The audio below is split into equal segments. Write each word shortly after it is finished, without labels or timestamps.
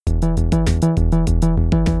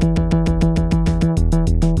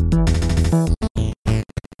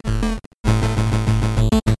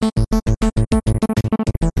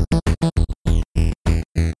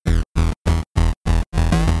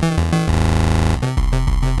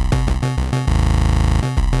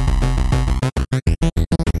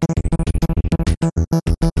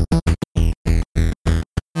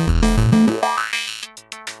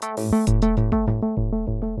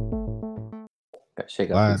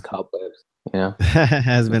Shake up these cobwebs, you know.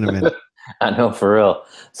 Has been a minute. I know, for real.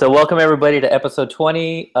 So welcome everybody to episode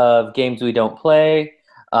 20 of Games We Don't Play.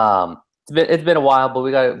 It's been a while, but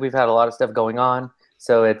we've had a lot of stuff going on.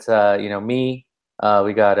 So it's me,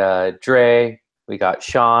 we got Dre, we got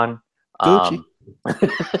Sean. Gucci.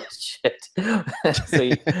 Shit. So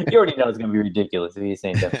you already know it's gonna be ridiculous if he's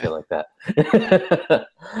saying dumb shit like that.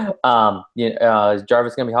 Is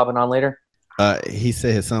Jarvis gonna be hopping on later? He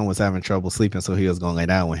said his son was having trouble sleeping, so he was going to lay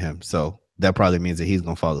down with him. So that probably means that he's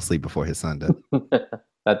going to fall asleep before his son does.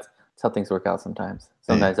 That's how things work out sometimes.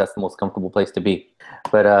 Sometimes that's the most comfortable place to be.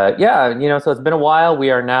 But so it's been a while.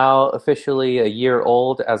 We are now officially a year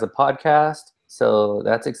old as a podcast. So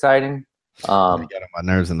that's exciting. You got on my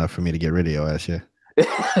nerves enough for me to get rid of your ass, yeah.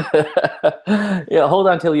 Yeah, hold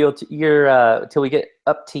on till we get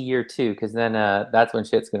up to year 2, because then that's when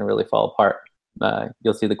shit's going to really fall apart.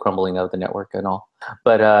 You'll see the crumbling of the network and all.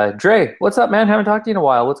 But Dre, what's up, man? Haven't talked to you in a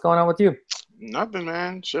while. What's going on with you? Nothing,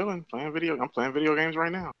 man. Chilling. I'm playing video games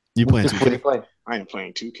right now. You playing 2K? What are you playing? I am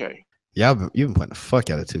playing 2K. Yeah, you've been playing the fuck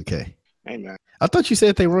out of 2K. Hey, man. I thought you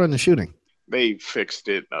said they were in the shooting. They fixed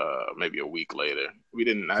it maybe a week later. We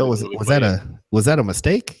didn't. So was that a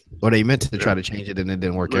mistake, or they meant to try to change it and it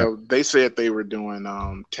didn't work out? They said they were doing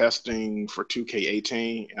testing for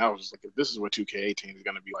 2K18, and I was like, if this is what 2K18 is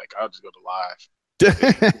going to be like, I'll just go to live.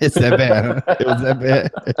 It's that bad. Huh? It was that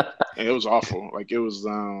bad. And it was awful. Like, it was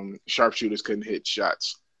sharpshooters couldn't hit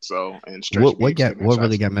shots. So and what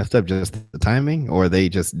really got messed up? Just the timing, or they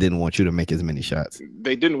just didn't want you to make as many shots?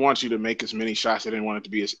 They didn't want you to make as many shots. They didn't want it to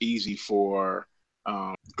be as easy for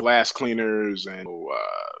glass cleaners and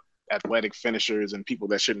athletic finishers and people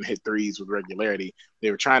that shouldn't hit threes with regularity. They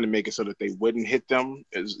were trying to make it so that they wouldn't hit them,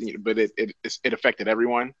 but it affected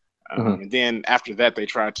everyone. And then after that, they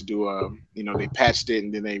tried to do they patched it,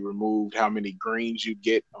 and then they removed how many greens you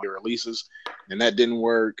get on your releases, and that didn't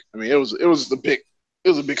work. I mean, it was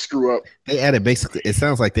a big screw up. They added basically. It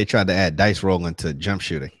sounds like they tried to add dice rolling to jump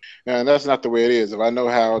shooting. And that's not the way it is. If I know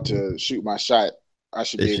how to shoot my shot, I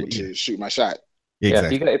should be able to shoot my shot.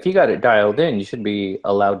 Exactly. Yeah, if you got it dialed in, you should be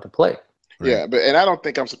allowed to play. Right. Yeah, and I don't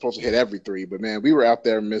think I'm supposed to hit every three, but man, we were out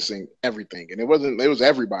there missing everything, and it was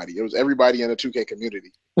everybody. It was everybody in the 2K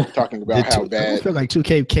community talking about how bad. I feel like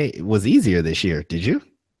 2K was easier this year. Did you?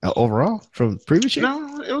 Overall from previous year?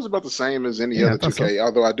 No, it was about the same as any other 2K. So.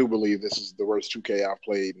 Although I do believe this is the worst 2K I've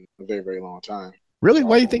played in a very, very long time. Really?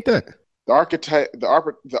 Why do you think that? The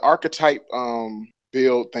archetype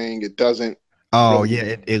build thing, it doesn't. Oh really,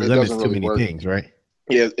 yeah, it limits too many things, right?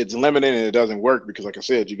 Yeah, it's limited and it doesn't work because, like I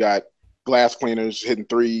said, you got glass cleaners hitting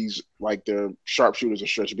threes like they're sharpshooters or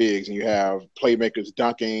stretch bigs, and you have playmakers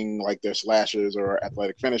dunking like they're slashers or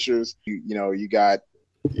athletic finishers. You got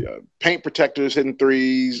paint protectors hitting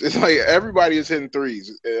threes. It's like everybody is hitting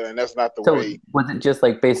threes, and that's not the way. Was it just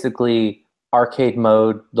like basically arcade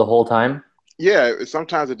mode the whole time? Yeah,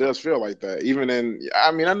 sometimes it does feel like that.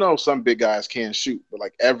 I know some big guys can shoot, but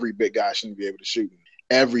like every big guy shouldn't be able to shoot.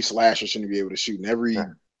 Every slasher shouldn't be able to shoot, and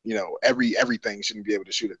everything shouldn't be able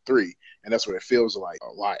to shoot a three, and that's what it feels like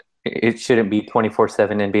a lot. It shouldn't be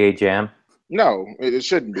 24/7 NBA Jam. No, it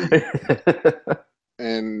shouldn't be.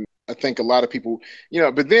 And I think a lot of people,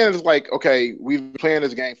 but then it's like, okay, we've been playing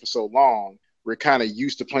this game for so long, we're kind of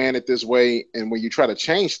used to playing it this way, and when you try to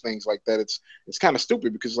change things like that, it's kind of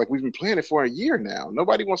stupid because like we've been playing it for a year now.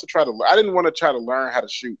 Nobody wants to I didn't want to try to learn how to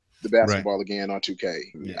shoot the basketball again on 2K.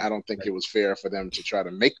 Yeah. I don't think it was fair for them to try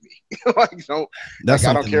to make me. I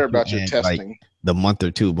don't care about your testing. Like the month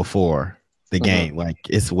or two before the game, like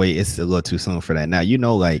it's a little too soon for that. Now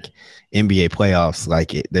like NBA playoffs,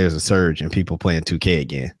 there's a surge in people playing 2K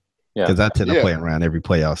again. Yeah, because I tend to play around every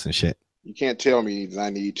playoffs and shit. You can't tell me that I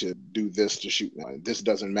need to do this to shoot. This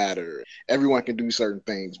doesn't matter. Everyone can do certain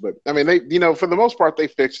things, but I mean, they, for the most part, they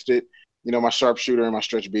fixed it. My sharpshooter and my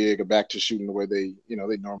stretch big are back to shooting the way they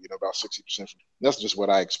normally about 60%. That's just what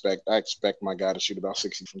I expect. I expect my guy to shoot about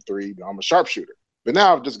 60 from three. I'm a sharpshooter, but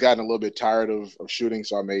now I've just gotten a little bit tired of shooting,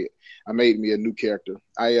 so I made me a new character.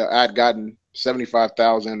 I had gotten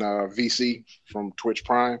 75,000 VC from Twitch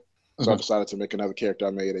Prime. So I decided to make another character. I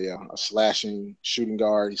made a slashing shooting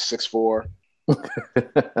guard. He's 6'4". You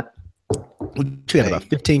got about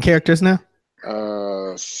 15 characters now?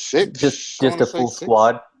 6. Just a full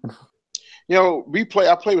squad. You know,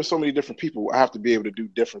 I play with so many different people. I have to be able to do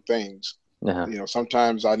different things. Uh-huh. You know,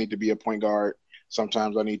 sometimes I need to be a point guard.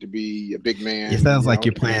 Sometimes I need to be a big man. It sounds like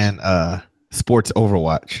you're playing sports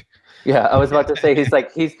Overwatch. Yeah, I was about to say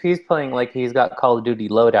he's playing like he's got Call of Duty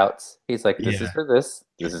loadouts. He's like, this is for this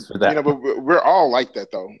is for that. You know, but we're all like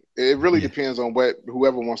that though. It really depends on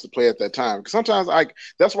whoever wants to play at that time. Because sometimes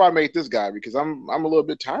that's why I made this guy, because I'm a little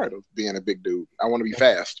bit tired of being a big dude. I want to be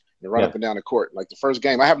fast and run up and down the court. Like the first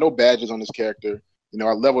game, I have no badges on this character. You know,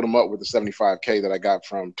 I leveled him up with the 75K that I got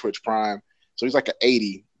from Twitch Prime. So he's like an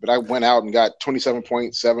 80. But I went out and got 27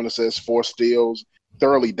 points, 7 assists, 4 steals.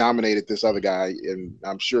 Thoroughly dominated this other guy, and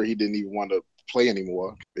I'm sure he didn't even want to play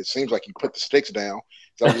anymore. It seems like he put the sticks down,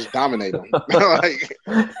 so I just dominated him.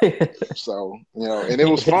 So, you know, and it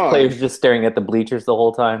was fun. Players just staring at the bleachers the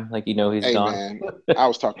whole time, like he's gone. Man, I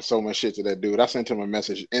was talking so much shit to that dude. I sent him a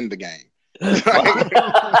message in the game. And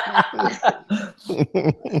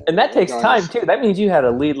that takes time too. That means you had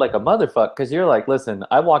to lead like a motherfucker, because you're like, listen,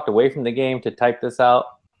 I walked away from the game to type this out.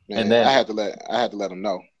 Man, and then I had to let him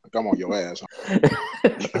know. Like, I'm on your ass.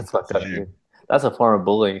 That's fucked up, dude. That's a form of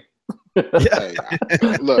bullying. Hey,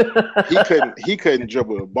 look, he couldn't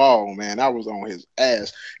dribble the ball, man. I was on his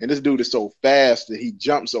ass. And this dude is so fast that he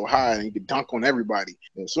jumps so high and he can dunk on everybody.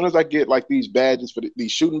 And as soon as I get like these badges for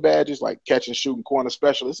these shooting badges, like catch and shooting corner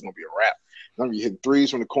specialist, it's gonna be a wrap. I'm gonna be hitting threes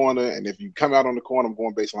from the corner, and if you come out on the corner, I'm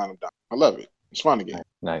going baseline and down. I love it. It's fun again.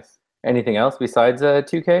 Nice. Anything else besides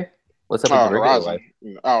 2K? What's up with regular life?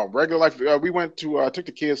 Regular life. We went to took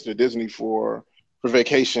the kids to Disney for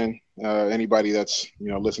vacation. Anybody that's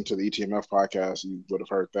listened to the ETMF podcast, you would have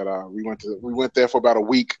heard that. We went there for about a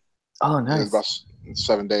week. Oh, nice. About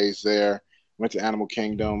 7 days there. Went to Animal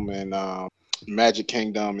Kingdom and Magic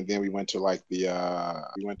Kingdom, and then we went to the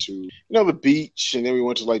beach, and then we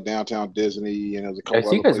went to like downtown Disney, and there was a couple.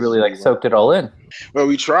 So you guys really soaked it all in. Well,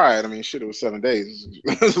 we tried. I mean, shit, it was 7 days.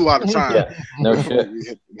 It was a lot of time. Yeah, no shit. We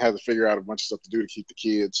had to figure out a bunch of stuff to do to keep the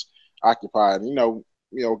kids occupied.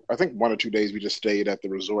 I think 1 or 2 days we just stayed at the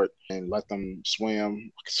resort and let them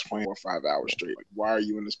swim 4 or 5 hours straight. Like, why are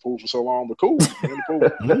you in this pool for so long? But cool, you're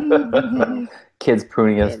in the pool. Kids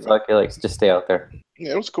pruning as fuck. You're like, just stay out there.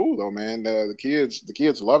 Yeah, it was cool though, man. The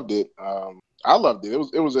kids loved it. I loved it.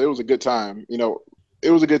 It was a good time. It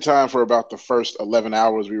was a good time for about the first 11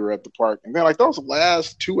 hours we were at the park, and then like those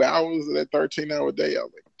last 2 hours of that 13-hour day, I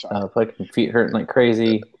was like, I'm tired. Fucking feet hurting like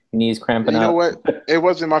crazy. Knees cramping up. You know what? It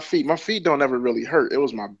wasn't my feet. My feet don't ever really hurt. It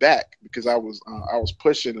was my back, because I was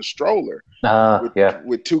pushing a stroller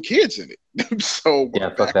with 2 kids in it. So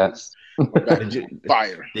fuck that.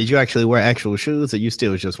 Fire. Did you actually wear actual shoes, or you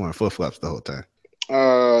still was just wearing flip flops the whole time?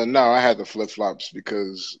 No, I had the flip flops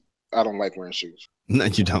because I don't like wearing shoes. No,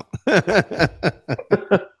 you don't. I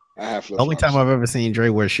have flip. Only time I've ever seen Dre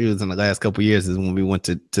wear shoes in the last couple of years is when we went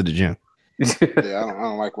to the gym. Yeah, I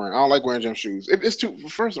don't like wearing gym shoes. It was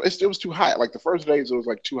too hot. Like the first days, it was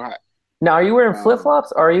like too hot. Now, are you wearing flip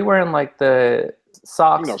flops, or are you wearing like the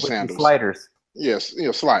socks with sandals, sliders? Yes,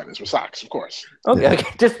 sliders with socks, of course. Okay,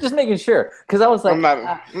 just making sure, because I was like, I'm not a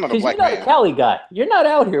black man. You're not a Cali guy. You're not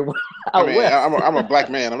out here. West. I'm a black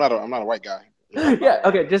man. I'm not a white guy. Yeah.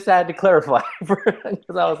 Okay. Just had to clarify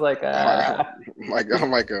because I was like, I'm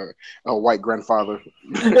like a white grandfather.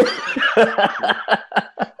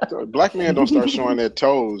 So black men don't start showing their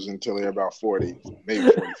toes until they're about 40, maybe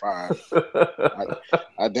 45.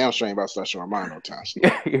 I damn sure ain't about to start showing mine no time.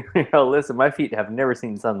 Listen, my feet have never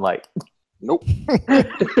seen sunlight. Nope.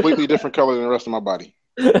 Completely different color than the rest of my body.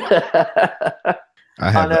 I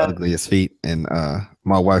have the ugliest feet, and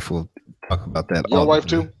my wife will talk about that. Your wife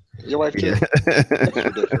too? Your wife too? Yeah. That's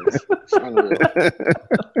ridiculous. It's unreal.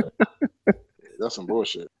 That's some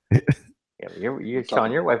bullshit. Yeah,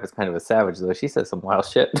 Sean, your wife is kind of a savage, though. She says some wild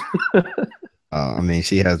shit. I mean,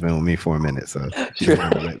 she has been with me for a minute, so she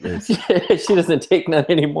doesn't take none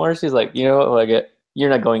anymore. She's like, you know what, you're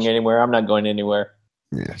not going anywhere. I'm not going anywhere.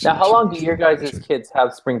 Yeah. Now, how long do your guys' kids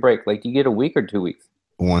have spring break? Like, do you get a week or 2 weeks?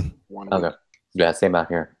 One. Okay. Yeah, same out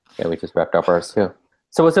here. Yeah, we just wrapped up ours too.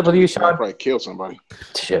 So what's up with you, Sean? I'll probably kill somebody.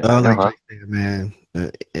 Shit. Man,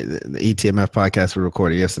 the ETMF podcast we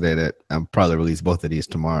recorded yesterday that I'm probably release both of these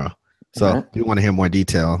tomorrow. So if you want to hear more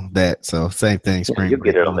detail, same thing. Spring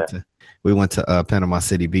break. We went to Panama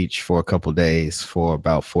City Beach for a couple days for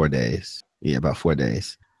about 4 days. Yeah, about 4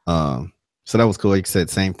 days. So that was cool. Like you said,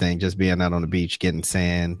 same thing. Just being out on the beach, getting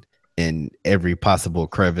sand in every possible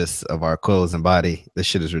crevice of our clothes and body. This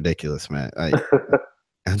shit is ridiculous, man.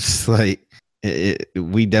 I'm just like,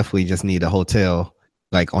 we definitely just need a hotel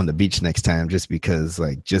like on the beach next time, just because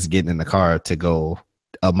like just getting in the car to go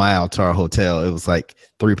a mile to our hotel, it was like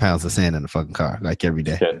 3 pounds of sand in the fucking car, like every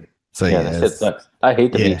day. Shit. So that shit sucks. I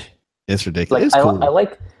hate the beach. It's ridiculous. Like it's cool.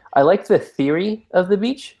 I like the theory of the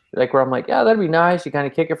beach, like where I'm like, yeah, that'd be nice. You kind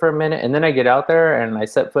of kick it for a minute, and then I get out there and I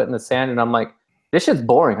set foot in the sand, and I'm like, this shit's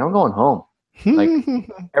boring. I'm going home. Like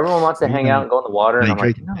everyone wants to hang out and go in the water, and I'm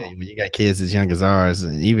like, no. When you got kids as young as ours,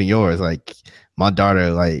 and even yours, like my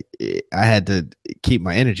daughter, like I had to keep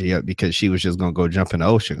my energy up because she was just gonna go jump in the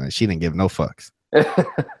ocean. Like she didn't give no fucks.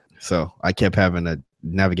 So I kept having to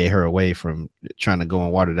navigate her away from trying to go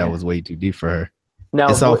in water that was way too deep for her. Now,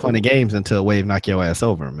 it's all fun and games until a wave knock your ass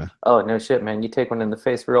over, man. Oh, no shit, man. You take one in the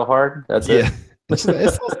face real hard. That's it. It's so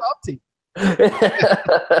salty.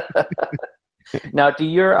 Now,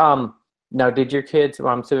 did your kids,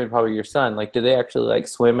 well, I'm assuming probably your son, like, do they actually like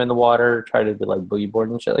swim in the water, try to do like boogie board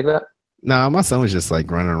and shit like that? No, my son was just like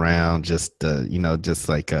running around, just just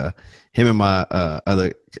like him and my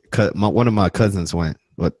one of my cousins went,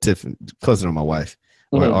 Tiffany, cousin of my wife.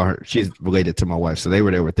 Or she's related to my wife, so they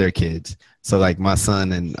were there with their kids. So like my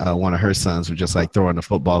son and one of her sons were just like throwing the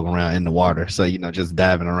football around in the water. So just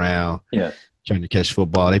diving around, trying to catch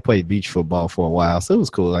football. They played beach football for a while, so it was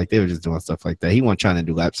cool. Like they were just doing stuff like that. He wasn't trying to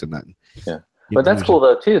do laps or nothing. Yeah, but that's cool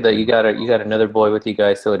though too. That you got another boy with you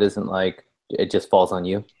guys, so it isn't like it just falls on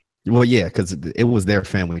you. Well, yeah, because it was their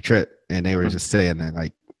family trip, and they were just saying that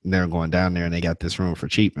like they're going down there and they got this room for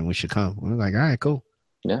cheap, and we should come. We were like, all right, cool.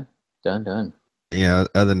 Yeah, done. Yeah,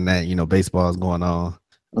 other than that, baseball is going on.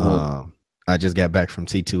 I just got back from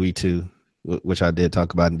T2E2, which I did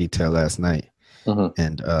talk about in detail last night.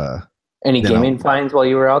 And any gaming finds while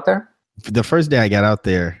you were out there? The first day I got out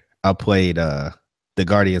there, I played the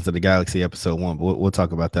Guardians of the Galaxy episode 1, but we'll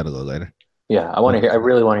talk about that a little later. Yeah, I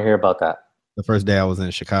really want to hear about that. The first day I was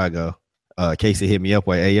in Chicago, Casey hit me up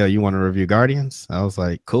like, hey, yo, you want to review Guardians? I was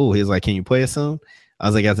like, cool. He was like, can you play it soon? I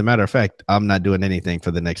was like, as a matter of fact, I'm not doing anything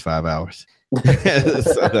for the next 5 hours.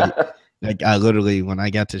 So like I literally, when I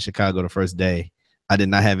got to Chicago the first day, I did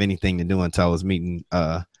not have anything to do until I was meeting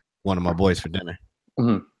one of my boys for dinner.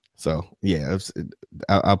 So yeah,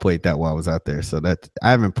 I played that while I was out there. So that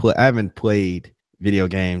I haven't played video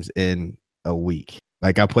games in a week.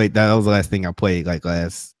 Like that was the last thing I played like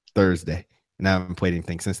last Thursday, and I haven't played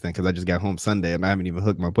anything since then because I just got home Sunday and I haven't even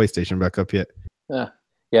hooked my PlayStation back up yet.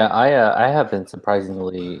 Yeah. I have been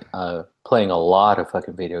surprisingly playing a lot of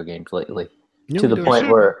fucking video games lately. To the point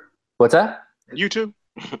where, what's that? You too?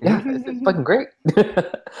 Yeah, it's fucking great.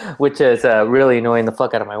 Which is really annoying the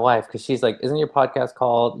fuck out of my wife because she's like, isn't your podcast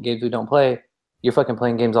called Games We Don't Play? You're fucking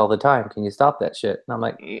playing games all the time. Can you stop that shit? And I'm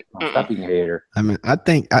like, stop being a hater. I mean, I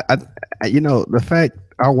think, I the fact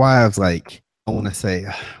our wives, like, I want to say,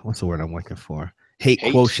 what's the word I'm looking for? Hate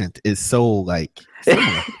quotient is so, like,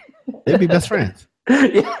 similar. They'd be best friends.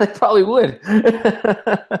 Yeah, they probably would.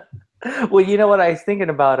 Well, you know what I was thinking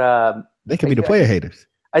about? They could be the player haters.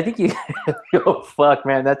 I think you. Oh fuck,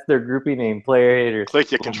 man, that's their groupie name, player haters.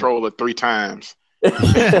 Click your controller 3 times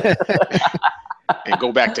and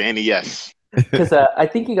go back to NES. Because I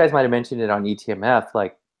think you guys might have mentioned it on ETMF,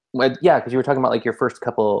 like, because you were talking about like your first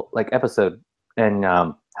couple like episode and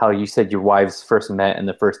how you said your wives first met and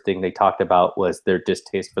the first thing they talked about was their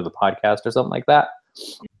distaste for the podcast or something like that.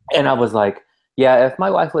 And I was like, yeah, if my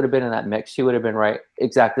wife would have been in that mix, she would have been right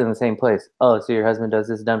exactly in the same place. Oh, so your husband does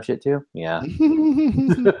this dumb shit too? Yeah.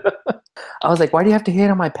 I was like, why do you have to hate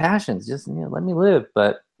on my passions? Just let me live.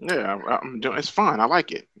 But yeah, I'm doing. It's fun. I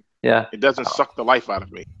like it. Yeah. It doesn't suck the life out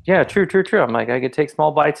of me. Yeah, true. I'm like, I could take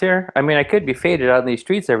small bites here. I mean, I could be faded out in these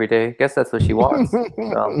streets every day. I guess that's what she wants.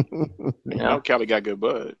 So, Kelly got good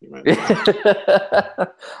bud.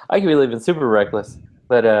 I could be living super reckless.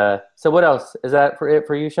 But so what else? Is that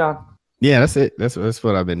for you, Sean? Yeah, that's it. That's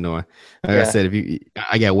what I've been doing. Like I said,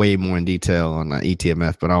 I got way more in detail on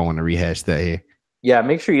ETMF, but I don't want to rehash that here. Yeah,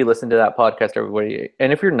 make sure you listen to that podcast, everybody.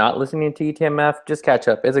 And if you're not listening to ETMF, just catch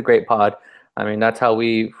up. It's a great pod. I mean, that's how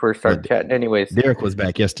we first started chatting anyways. Derek was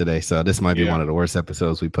back yesterday, so this might be one of the worst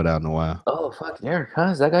episodes we put out in a while. Oh, fuck Derek, huh?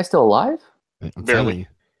 Is that guy still alive? I'm telling you.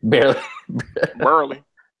 Barely.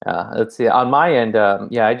 Let's see. On my end,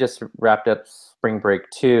 I just wrapped up spring break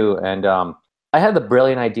too, and I had the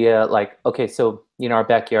brilliant idea, like, okay, so, our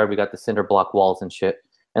backyard, we got the cinder block walls and shit.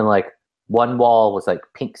 And, like, one wall was, like,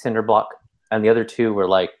 pink cinder block, and the other 2 were,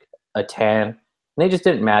 like, a tan. And they just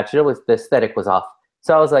didn't match. The aesthetic was off.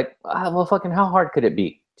 So I was like, well, fucking how hard could it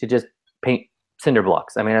be to just paint cinder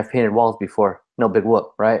blocks? I mean, I've painted walls before. No big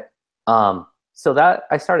whoop, right? So that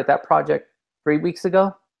I started that project 3 weeks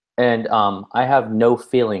ago. And I have no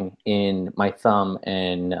feeling in my thumb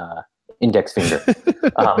and index finger.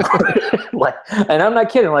 And I'm not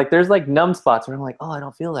kidding. Like, there's like numb spots where I'm like, oh, I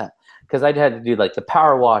don't feel that. Because I'd had to do like the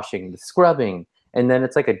power washing, the scrubbing, and then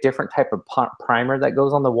it's like a different type of primer that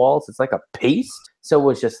goes on the walls. It's like a paste. So it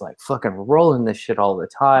was just like fucking rolling this shit all the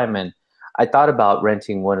time. And I thought about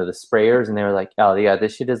renting one of the sprayers, and they were like, oh yeah,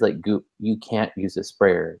 this shit is like goop. You can't use a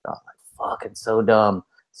sprayer. I was like, fucking so dumb.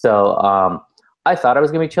 So I thought I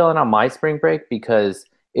was gonna be chilling on my spring break because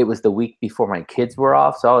it was the week before my kids were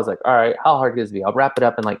off. So I was like, all right, how hard is it be? I'll wrap it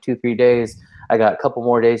up in like 2-3 days. I got a couple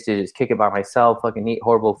more days to just kick it by myself, fucking eat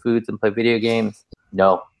horrible foods and play video games.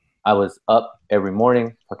 No, I was up every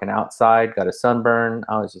morning, fucking outside, got a sunburn.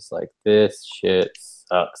 I was just like, this shit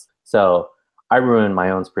sucks. So I ruined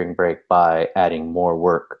my own spring break by adding more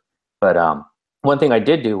work. But one thing I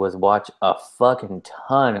did do was watch a fucking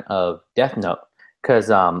ton of Death Note because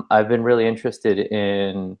I've been really interested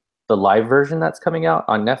in the live version that's coming out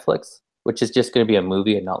on Netflix, which is just going to be a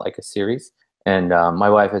movie and not like a series. And my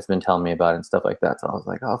wife has been telling me about it and stuff like that. So I was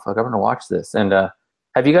like, oh, fuck, I'm going to watch this. And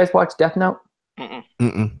have you guys watched Death Note?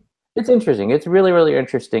 Mm-mm. It's interesting. It's really, really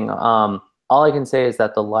interesting. All I can say is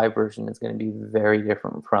that the live version is going to be very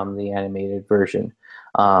different from the animated version.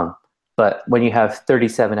 But when you have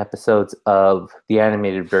 37 episodes of the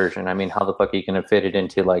animated version, I mean, how the fuck are you going to fit it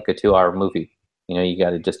into like a 2-hour movie? You know, you got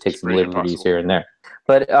to just take some liberties here and there.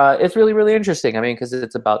 But it's really, really interesting. I mean, because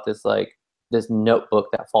it's about this like this notebook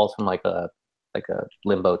that falls from like a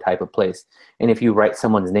limbo type of place. And if you write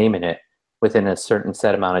someone's name in it within a certain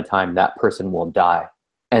set amount of time, that person will die.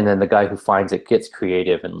 And then the guy who finds it gets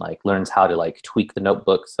creative and like learns how to like tweak the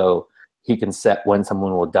notebook so he can set when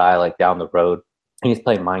someone will die like down the road. And he's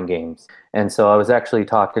playing mind games. And so I was actually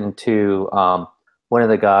talking to one of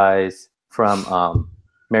the guys from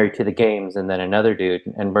Married to the Games, and then another dude,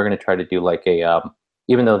 and we're going to try to do like a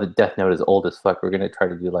even though the Death Note is old as fuck, we're going to try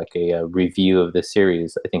to do like a review of the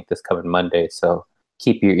series, I think this coming Monday. So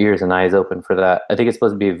keep your ears and eyes open for that. I think it's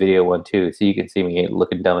supposed to be a video one too, so you can see me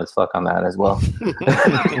looking dumb as fuck on that as well.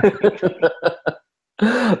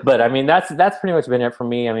 But I mean, that's pretty much been it for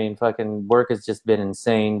me. I mean, fucking work has just been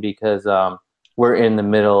insane because we're in the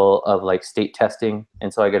middle of like state testing,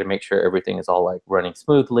 and so I got to make sure everything is all like running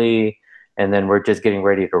smoothly. And then we're just getting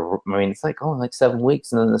ready to, I mean, it's like only like 7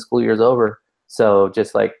 weeks and then the school year's over. So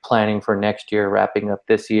just like planning for next year, wrapping up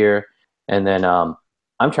this year. And then I'm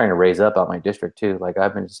trying to raise up out my district too. Like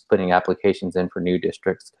I've been just putting applications in for new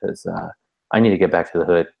districts because I need to get back to the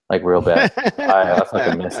hood like real bad. I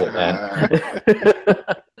fucking miss it, man.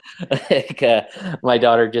 Like, my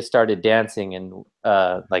daughter just started dancing and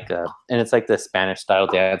and it's like the Spanish style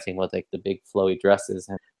dancing with like the big flowy dresses.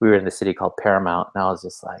 And we were in the city called Paramount, and I was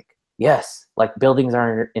just like, yes, like buildings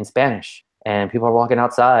are in Spanish and people are walking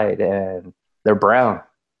outside and they're brown.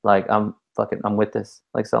 Like I'm with this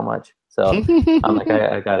like so much. So I'm like,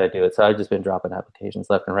 I gotta do it. So I've just been dropping applications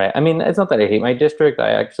left and right. I mean, it's not that I hate my district. I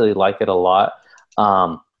actually like it a lot.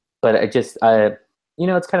 But I you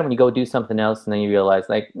know, it's kind of when you go do something else and then you realize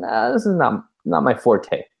like, nah, this is not my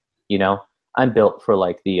forte. You know, I'm built for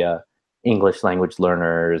like the English language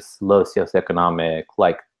learners, low socioeconomic,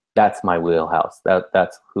 like that's my wheelhouse.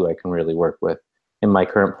 That's who I can really work with. In my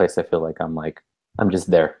current place, I feel like I'm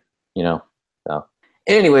just there, you know. So,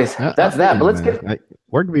 anyways, that's that. But let's get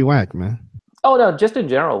work be whack, man. Oh no, just in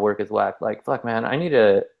general, work is whack. Like fuck, man. I need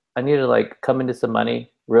to like come into some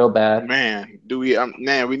money real bad. Man,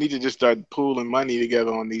 we need to just start pooling money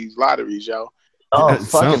together on these lotteries, yo. Oh,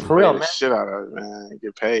 fucking for real, man. Shit out of it, man.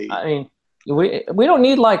 Get paid. I mean, we don't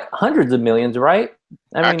need like hundreds of millions, right?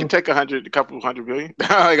 I mean, can take a couple hundred billion.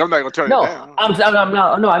 Like, I'm not gonna turn it down.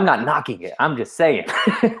 I'm not knocking it. I'm just saying,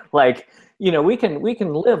 like, you know, we can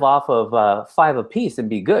live off of 5 apiece and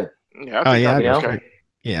be good. Yeah. I'm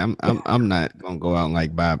not gonna go out and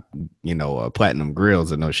like buy, you know, platinum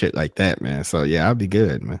grills or no shit like that, man. So yeah, I'll be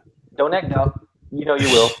good, man. Don't act out. You know you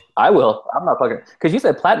will. I will. I'm not fucking, because you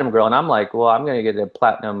said platinum grill, and I'm like, well, I'm gonna get a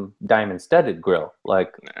platinum diamond studded grill.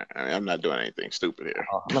 Like, I'm not doing anything stupid here.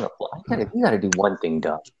 You gotta do one thing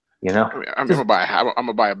dumb. You know. I'm gonna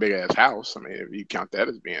buy a big ass house. I mean, if you count that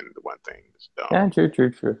as being the one thing that's dumb. Yeah, true.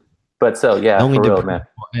 But so yeah, for real, man.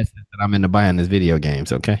 That I'm into buying this video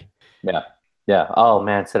games. Okay. Yeah. Oh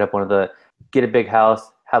man, get a big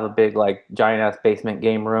house, have a big like giant ass basement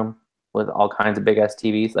game room with all kinds of big ass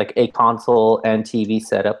TVs, like a console and TV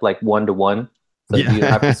setup, like 1-to-1. So you don't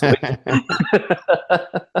have to switch.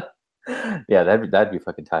 Yeah, that'd be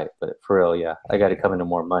fucking tight. But for real, yeah, I got to come into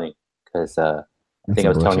more money because I think I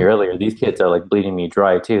was telling you earlier, these kids are like bleeding me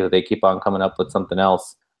dry too. They keep on coming up with something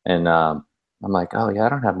else, and I'm like, oh yeah, I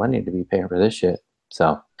don't have money to be paying for this shit.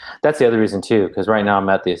 So that's the other reason too, because right now I'm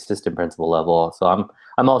at the assistant principal level, so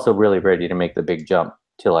I'm also really ready to make the big jump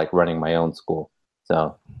to like running my own school.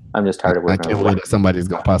 So I'm just tired of working. I can't believe that somebody's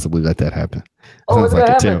gonna possibly let that happen. Oh, sounds like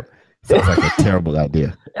it too. Sounds like a terrible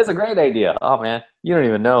idea. It's a great idea. Oh man, you don't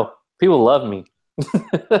even know. People love me.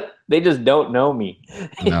 They just don't know me.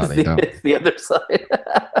 No, they don't. It's the other side.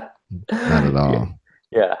 Not at all.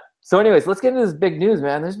 Yeah. So, anyways, let's get into this big news,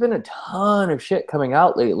 man. There's been a ton of shit coming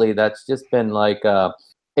out lately. That's just been like,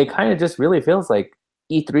 it kind of just really feels like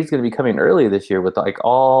E3 is going to be coming early this year with like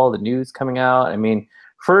all the news coming out. I mean,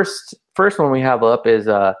 first one we have up is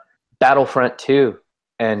Battlefront 2,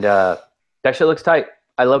 and that shit looks tight.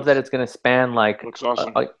 I love that it's going to span like, Looks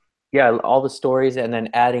awesome. All the stories, and then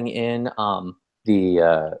adding in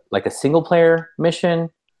the like a single player mission.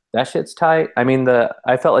 That shit's tight. I mean,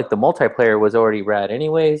 I felt like the multiplayer was already rad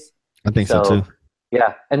anyways. I think so too.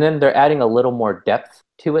 Yeah, and then they're adding a little more depth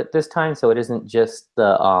to it this time, so it isn't just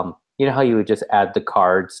the you know how you would just add the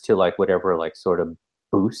cards to like whatever like sort of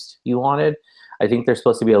boost you wanted. I think there's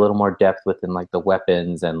supposed to be a little more depth within like the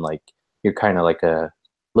weapons, and like you're kind of like a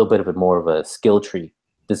little bit of a more of a skill tree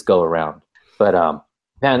this go around. But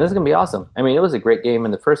man, this is gonna be awesome. I mean, it was a great game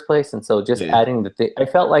in the first place, and so just adding I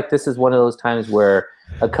felt like this is one of those times where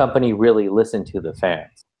a company really listened to the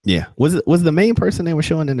fans. Yeah, was the main person they were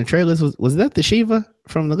showing in the trailers was that the Shiva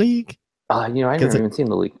from the League? You know, I never even seen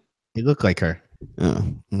the League. He looked like her. Oh,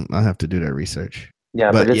 I'll have to do that research.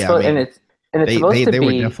 Yeah, but it's I mean, and it's supposed to be. They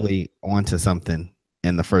were definitely onto something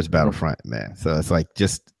in the first Battlefront, man. So it's like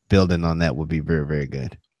just building on that would be very, very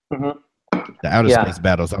good. Mm-hmm. The outer space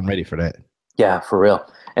battles, I'm ready for that. Yeah, for real.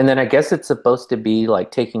 And then I guess it's supposed to be like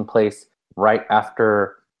taking place right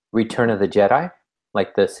after Return of the Jedi,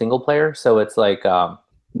 like the single player. So it's like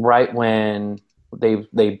right when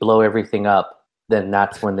they blow everything up, then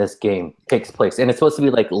that's when this game takes place. And it's supposed to be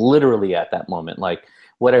like literally at that moment. Like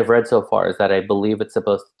what I've read so far is that I believe it's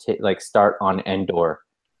supposed to like start on Endor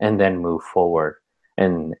and then move forward.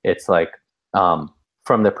 And it's like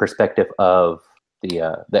from the perspective of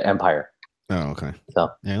the Empire. Oh, okay.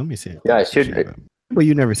 So yeah, let me see. Yeah, I should. Well,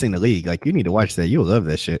 you never seen the League. Like you need to watch that. You'll love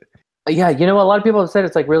that shit. Yeah, you know, a lot of people have said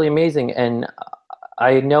it's like really amazing, and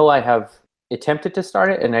I know I have attempted to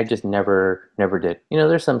start it, and I just never did. You know,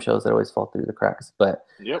 there's some shows that always fall through the cracks, but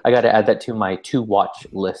I got to add that to my to-watch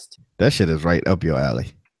list. That shit is right up your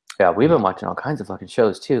alley. Yeah, we've been watching all kinds of fucking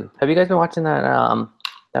shows too. Have you guys been watching that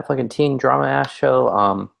that fucking teen drama ass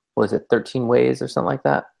show? Was it 13 Ways or something like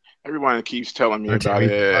that? Everyone keeps telling me about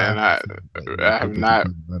it, and I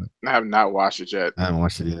have not watched it yet. I haven't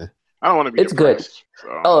watched it either. I don't want to be. It's good.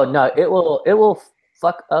 So. Oh no, it will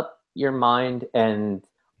fuck up your mind, and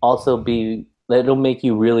also it'll make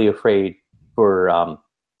you really afraid for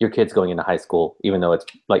your kids going into high school, even though it's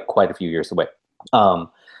like quite a few years away.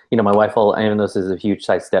 You know, my wife, even though this is a huge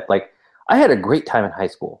sidestep, like I had a great time in high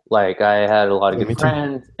school. Like I had a lot of good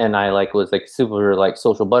friends, and I like was like super like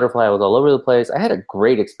social butterfly. I was all over the place. I had a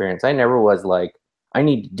great experience. I never was like, I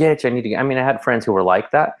need to ditch. I mean, I had friends who were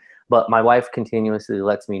like that, but my wife continuously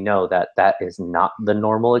lets me know that that is not the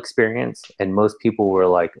normal experience. And most people were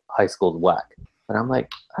like, high school's whack. But I'm like,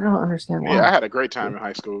 I don't understand why. Yeah, I had a great time in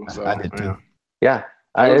high school. So, I did too. Yeah.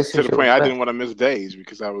 To the point I didn't want to miss days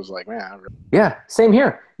because I was like, man. Yeah, same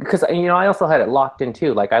here. Because you know, I also had it locked in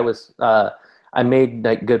too. Like I made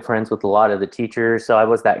like good friends with a lot of the teachers, so I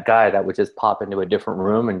was that guy that would just pop into a different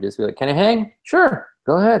room and just be like, "Can I hang? Sure,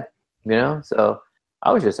 go ahead." You know, so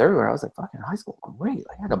I was just everywhere. I was like, "Fucking high school, great!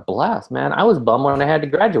 I had a blast, man." I was bummed when I had to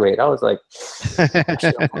graduate. I was like,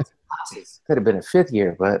 "Could have been a fifth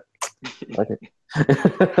year, but."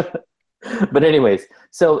 But anyways,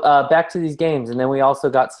 so back to these games, and then we also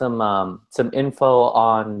got some info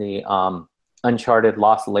on the Uncharted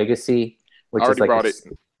Lost Legacy, which is like bought it.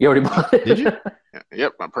 You already bought it? Did you?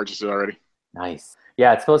 Yep, I purchased it already. Nice.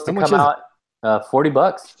 Yeah, it's supposed to come out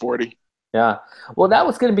 $40. 40. Yeah. Well, that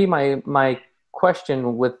was going to be my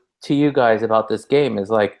question to you guys about this game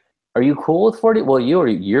is like, are you cool with 40? Well,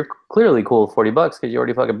 you're clearly cool with $40 because you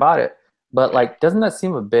already fucking bought it. But like, doesn't that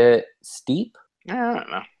seem a bit steep? Yeah, I don't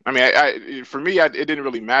know. I mean, for me, it didn't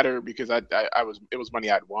really matter because it was money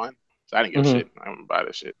I'd won, so I didn't give a shit. I'm gonna buy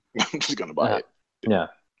this shit. I'm just gonna buy it. Yeah.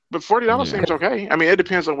 But $40 seems okay. I mean, it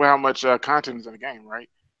depends on how much content is in the game, right?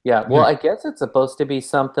 Yeah. Well, I guess it's supposed to be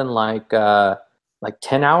something like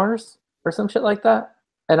 10 hours or some shit like that.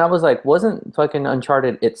 And I was like, wasn't fucking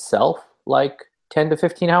Uncharted itself like 10 to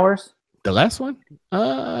 15 hours? The last one?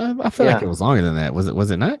 I feel like it was longer than that. Was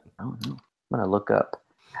it not? I don't know. I'm gonna look up.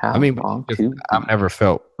 I've never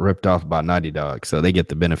felt ripped off by Naughty Dog, so they get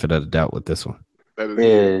the benefit of the doubt with this one.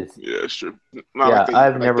 Yeah, it's true.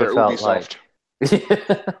 I've never felt Ubisoft.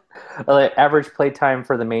 Like average playtime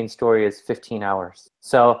for the main story is 15 hours.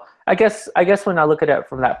 So I guess when I look at it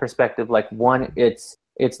from that perspective, like one, it's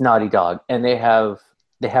Naughty Dog, and they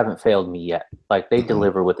haven't failed me yet. Like they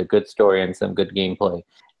deliver with a good story and some good gameplay.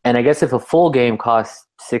 And I guess if a full game costs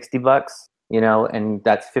 $60, and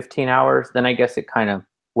that's 15 hours, then I guess it kind of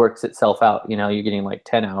works itself out. You're getting like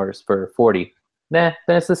 10 hours for 40. Then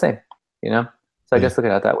it's the same. So I guess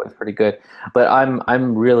looking at it that way is pretty good. But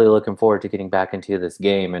I'm really looking forward to getting back into this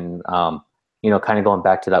game and kind of going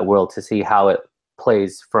back to that world to see how it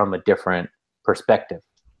plays from a different perspective.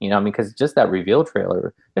 Because just that reveal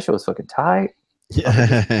trailer, that shit was fucking tight.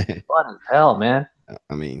 Yeah, fun as hell, man.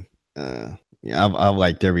 I mean, I've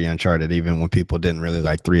liked every Uncharted, even when people didn't really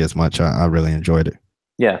like 3 as much. I really enjoyed it.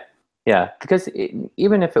 Yeah, because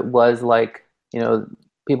even if it was like,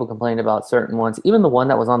 people complained about certain ones, even the one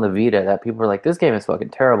that was on the Vita that people were like, this game is fucking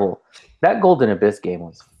terrible. That Golden Abyss game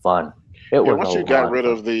was fun. It was once you got rid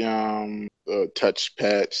of the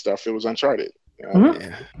touchpad stuff, it was Uncharted.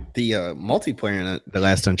 Yeah. The multiplayer in the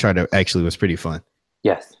last Uncharted actually was pretty fun.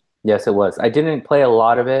 Yes, it was. I didn't play a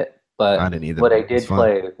lot of it, but I didn't either. What I did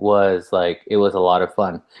play was like, it was a lot of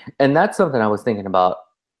fun. And that's something I was thinking about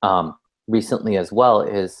recently as well,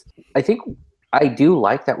 is I think I do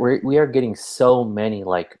like that we are getting so many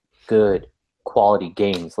like good quality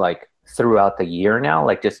games like throughout the year now,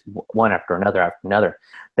 like just one after another,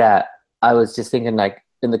 that I was just thinking, like,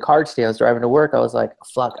 in the car today, I was driving to work, I was like,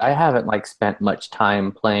 fuck, I haven't like spent much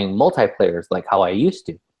time playing multiplayers like how I used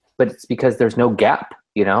to. But it's because there's no gap,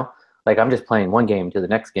 like I'm just playing one game to the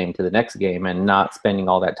next game to the next game and not spending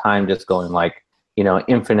all that time just going like,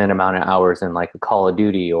 infinite amount of hours in like a Call of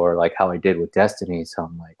Duty or like how I did with Destiny. So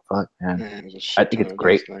I'm like, fuck, man, I think it's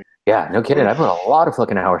great. Yeah, no kidding. I put a lot of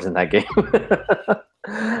fucking hours in that game.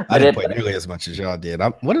 I didn't play nearly as much as y'all did.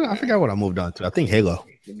 I forgot what I moved on to. I think Halo.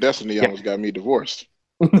 Destiny almost got me divorced.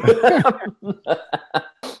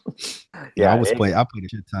 Yeah, I played a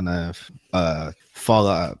shit ton of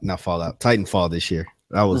Titanfall this year.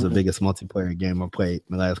 That was the biggest multiplayer game I played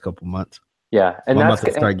in the last couple months. Yeah, and I'm about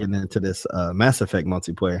to start getting into this Mass Effect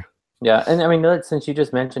multiplayer. Yeah, and I mean, since you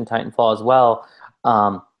just mentioned Titanfall as well,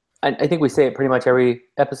 I think we say it pretty much every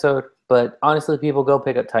episode, but honestly, people go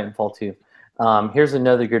pick up Titanfall 2. Here's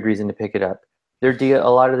another good reason to pick it up. A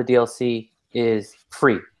lot of the DLC is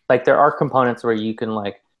free. Like, there are components where you can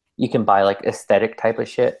buy like aesthetic type of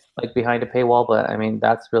shit like behind a paywall, but I mean,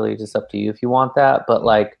 that's really just up to you if you want that. But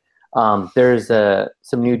like, there's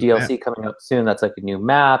some new DLC coming up soon. That's like a new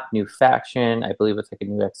map, new faction. I believe it's like a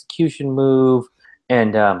new execution move.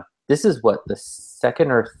 And this is what, the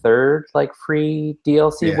second or third like free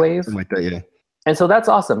DLC wave? Something like that, yeah. And so that's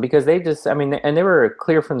awesome because they were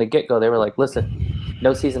clear from the get-go. They were like, listen,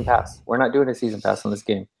 no season pass. We're not doing a season pass on this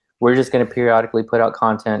game. We're just going to periodically put out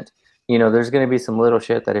content. There's going to be some little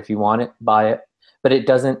shit that if you want it, buy it. But it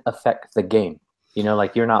doesn't affect the game.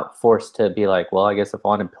 Like, you're not forced to be like, well, I guess if I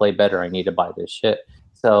want to play better, I need to buy this shit.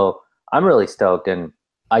 So I'm really stoked. And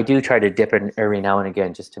I do try to dip in every now and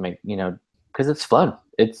again just to make, because it's fun.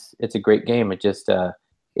 It's a great game.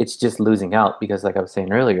 It's just losing out because, like I was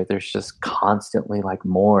saying earlier, there's just constantly like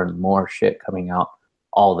more and more shit coming out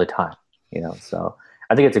all the time, So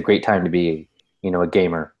I think it's a great time to be, a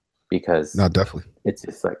gamer because definitely. It's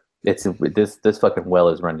just like, this fucking well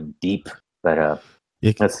is running deep. But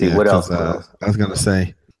let's see what else. I was gonna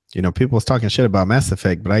say, people was talking shit about Mass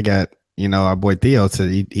Effect, but I got, our boy Theo said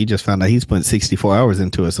he just found out he's put 64 hours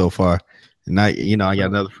into it so far, and I got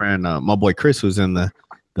another friend, my boy Chris, who's in the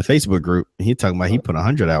Facebook group, and he talking about he put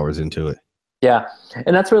 100 hours into it. Yeah,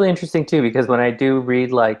 and that's really interesting too because when I do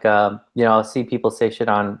read like, I'll see people say shit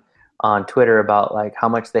on Twitter about like how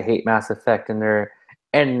much they hate Mass Effect,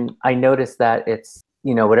 and I notice that it's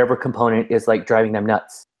whatever component is like driving them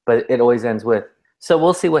nuts, but it always ends with, so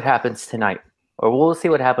we'll see what happens tonight, or we'll see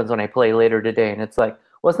what happens when I play later today. And it's like,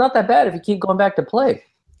 well, it's not that bad if you keep going back to play.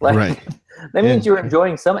 Like, right. That means you're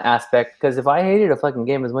enjoying some aspect, because if I hated a fucking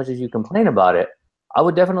game as much as you complain about it, I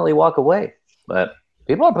would definitely walk away. But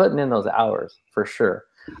people are putting in those hours for sure.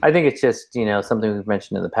 I think it's just, something we've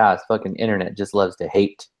mentioned in the past, fucking internet just loves to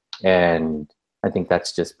hate. And I think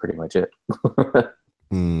that's just pretty much it.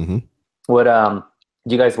 Mm-hmm. What,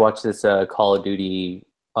 did you guys watch this Call of Duty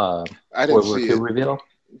I didn't see it. Reveal?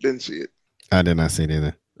 Didn't see it. I did not see it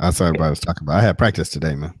either. I saw everybody was talking about. I had practice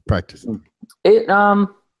today, man. Practice. It's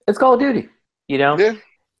Call of Duty. Yeah.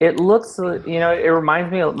 It looks. It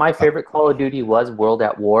reminds me of my favorite Call of Duty was World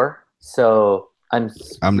at War. So I'm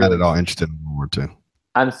not at all interested in World War II.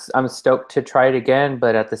 I'm stoked to try it again,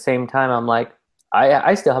 but at the same time, I'm like,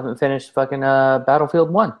 I still haven't finished fucking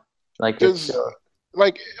Battlefield 1. Like,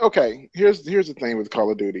 okay, here's the thing with Call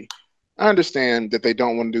of Duty. I understand that they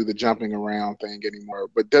don't want to do the jumping around thing anymore,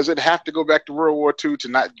 but does it have to go back to World War II to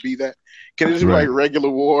not be that? Can it just be like regular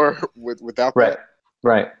war without that?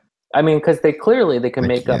 Right. I mean, because they can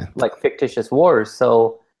make up like fictitious wars,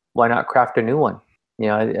 so why not craft a new one? You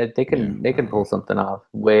know, they can pull something off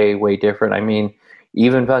way different. I mean,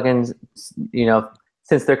 even fucking, you know,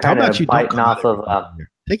 since they're kind of biting off of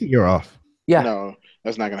take a year off. Yeah, no,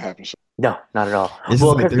 that's not gonna happen. No, not at all. It's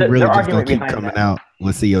well, because they're really just gonna keep coming out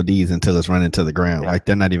with CODs until it's running to the ground. Yeah. Like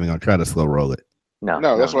they're not even gonna try to slow roll it.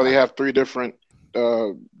 No, that's why they have 3 different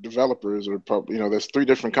developers, or there's 3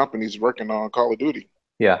 different companies working on Call of Duty.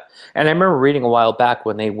 Yeah, and I remember reading a while back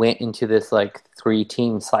when they went into this like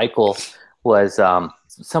 3-team cycle. Was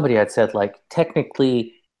somebody had said like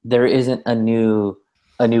technically there isn't a new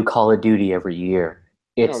Call of Duty every year.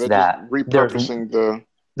 It's that repurposing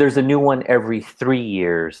there's a new one every 3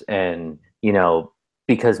 years, and you know,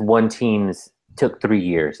 because one team's took 3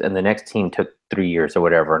 years and the next team took 3 years or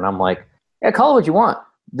whatever. And I'm like, yeah, call it what you want.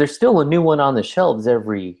 There's still a new one on the shelves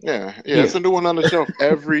every year. It's a new one on the shelf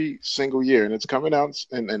every single year, and it's coming out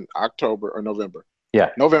in October or November. Yeah,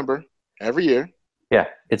 November every year. Yeah,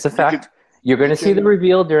 it's a fact. You're going to see the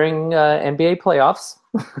reveal during NBA playoffs.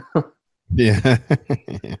 Yeah.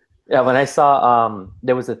 Yeah, when I saw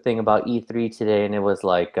there was a thing about E3 today, and it was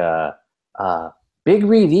like big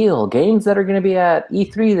reveal, games that are going to be at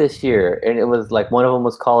E3 this year. And it was like one of them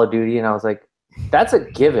was Call of Duty, and I was like, that's a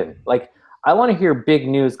given. Like, I want to hear big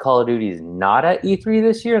news Call of Duty is not at E3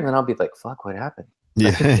 this year, and then I'll be like, fuck, what happened? Yeah,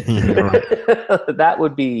 right. That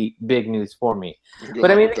would be big news for me. But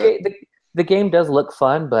I mean, the game does look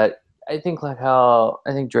fun, but I think like how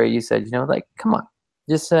Dre, you said, you know, like, come on,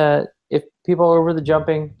 just if people are over the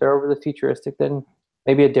jumping, they're over the futuristic, then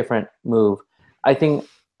maybe a different move.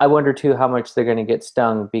 I wonder too how much they're going to get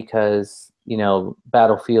stung because, you know,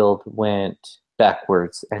 Battlefield went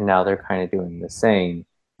backwards and now they're kind of doing the same.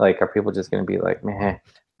 Like, are people just going to be like, meh?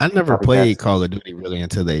 I never played Call of Duty really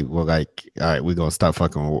until they were like, all right, we're going to stop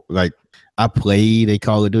fucking. Like, I played a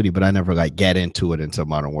Call of Duty, but I never like got into it until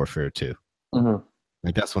Modern Warfare 2. Mm-hmm.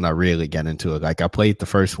 Like, that's when I really got into it. Like, I played the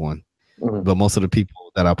first one, but most of the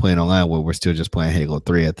people that I played online with were still just playing Halo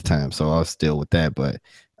 3 at the time. So I was still with that. But,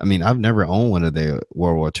 I mean, I've never owned one of the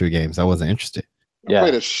World War II games. I wasn't interested. I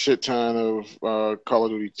played a shit ton of Call of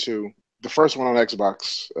Duty 2. The first one on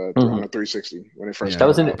Xbox, on the 360 when it first came out. That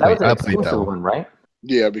was an exclusive one, right?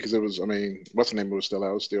 Yeah, because it was, I mean, what's the name? It was still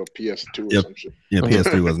out. It was still PS2 or some shit. Yeah,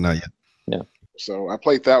 PS3 was not yet. Yeah. So I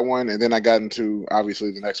played that one, and then I got into,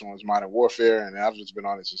 obviously, the next one was Modern Warfare, and I've just been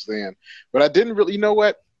on it since then. But I didn't really, you know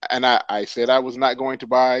what? And I said I was not going to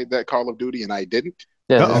buy that Call of Duty, and I didn't.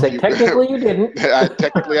 Yeah, technically you didn't.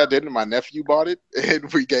 Technically I didn't. My nephew bought it,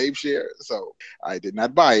 and we gave share. So I did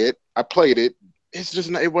not buy it. I played it. It's just,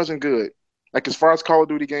 it wasn't good. Like, as far as Call of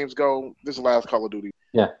Duty games go, this is the last Call of Duty.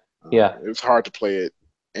 Yeah. Yeah. It was hard to play it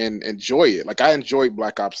and enjoy it. Like, I enjoyed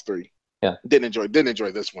Black Ops 3. Yeah. Didn't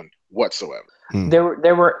enjoy this one whatsoever.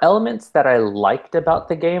 There were elements that I liked about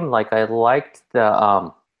the game. Like, I liked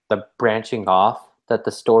the branching off that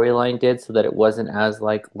the storyline did so that it wasn't as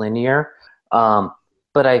like linear.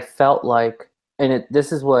 But I felt like, and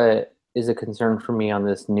this is what is a concern for me on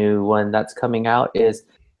this new one that's coming out, is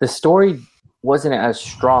the story wasn't as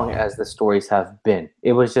strong as the stories have been.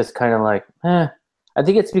 It was just kind of like, I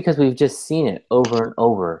think it's because we've just seen it over and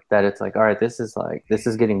over that it's like, all right, this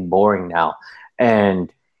is getting boring now.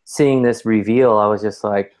 And seeing this reveal, I was just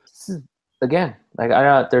like, again,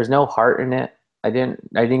 like, there's no heart in it. I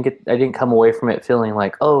didn't come away from it feeling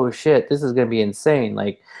like, oh shit, this is gonna be insane.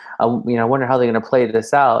 Like, I wonder how they're gonna play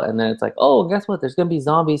this out. And then it's like, oh, guess what? There's gonna be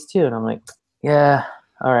zombies too. And I'm like, yeah,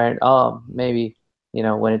 all right, maybe,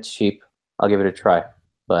 when it's cheap, I'll give it a try.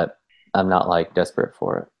 But I'm not like desperate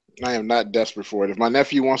for it. I am not desperate for it. If my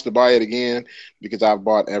nephew wants to buy it again, because I've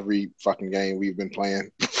bought every fucking game we've been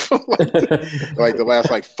playing, like the last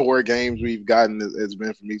 4 games we've gotten has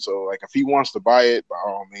been for me. So like, if he wants to buy it, by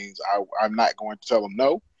all means, I'm not going to tell him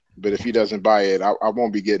no. But if he doesn't buy it, I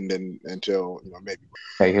won't be getting it until maybe.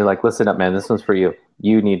 Hey, you're like, listen up, man. This one's for you.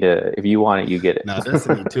 You need to. If you want it, you get it. No,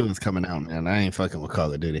 Destiny 2 is coming out, man. I ain't fucking with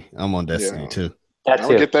Call of Duty. I'm on Destiny 2. That too.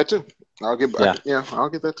 I'll get that too. I'll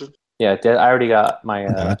get that too. Yeah, I already got my.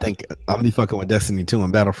 I think I'm gonna be fucking with Destiny 2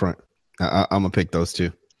 and Battlefront. I'm gonna pick those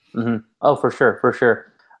two. Mm-hmm. Oh, for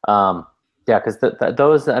sure. Yeah, because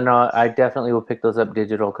those, I definitely will pick those up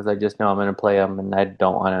digital because I just know I'm gonna play them, and I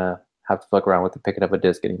don't want to have to fuck around with picking up a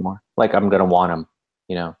disc anymore. Like, I'm gonna want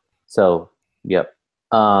them, So, yep.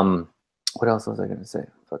 What else was I gonna say?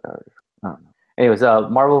 Fuck, I don't know. Anyways,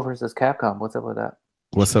 Marvel vs. Capcom. What's up with that?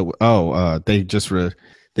 What's up? Oh, they just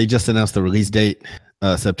announced the release date.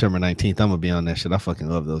 September 19th. I'm gonna be on that shit. I fucking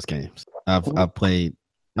love those games. I played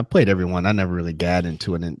every one. I never really got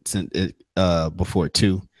into it since it before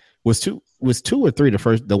 2. Was 2 or 3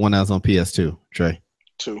 the one that was on PS2, Trey?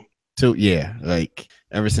 2. 2, yeah. Like,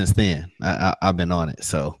 ever since then, I've been on it.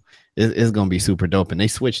 So it's gonna be super dope. And they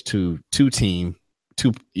switched to two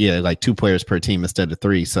players per team instead of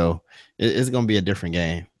 3. So it's gonna be a different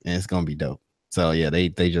game, and it's gonna be dope. So yeah, they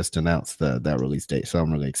just announced that release date. So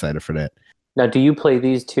I'm really excited for that. Now, do you play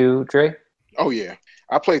these two, Dre? Oh yeah,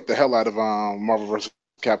 I played the hell out of Marvel vs.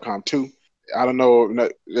 Capcom 2. I don't know.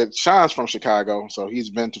 Sean's from Chicago, so he's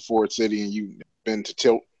been to Ford City, and you've been to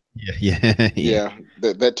Tilt. Yeah.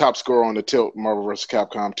 That top score on the Tilt Marvel vs.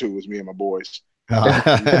 Capcom 2 was me and my boys.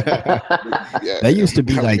 That used to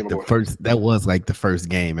be like the first. That was like the first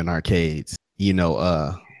game in arcades.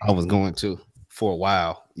 I was going to for a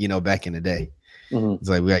while. Back in the day. Mm-hmm. It's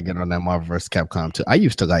like we gotta get on that Marvel vs. Capcom 2. I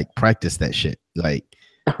used to like practice that shit, like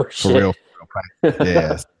for real practice.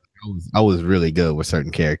 Yeah, I was really good with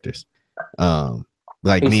certain characters.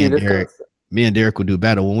 Like me and Derek would do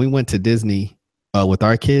battle when we went to Disney with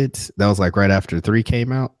our kids. That was like right after 3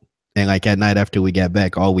 came out, and like at night after we got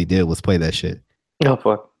back, all we did was play that shit. Oh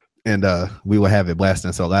fuck! And we would have it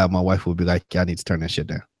blasting so loud. My wife would be like, "I need to turn that shit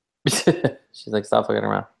down." She's like, "Stop fucking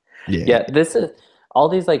around." Yeah. This is all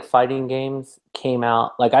these like fighting games came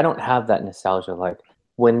out. Like I don't have that nostalgia. Like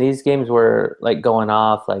when these games were like going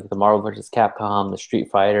off, like the Marvel vs. Capcom, the Street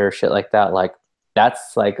Fighter, shit like that. Like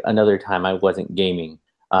that's like another time I wasn't gaming.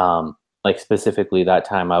 Like specifically that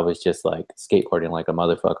time I was just like skateboarding like a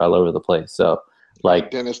motherfucker all over the place. So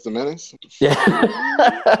like Dennis the Menace. Yeah.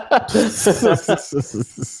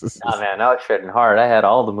 Nah, man, I was shredding hard. I had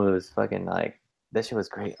all the moves. Fucking like that shit was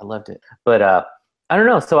great. I loved it. But I don't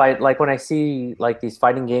know. So I like when I see like these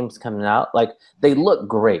fighting games coming out, like they look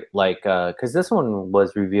great. Like because this one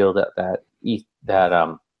was revealed at that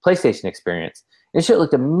PlayStation experience. And shit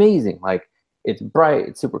looked amazing. Like it's bright,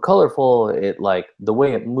 it's super colorful. It like the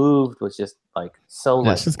way it moved was just like so.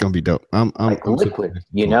 Yeah, it's just gonna be dope. I'm liquid,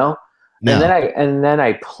 you know. No. And then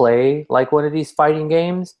I play like one of these fighting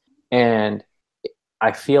games, and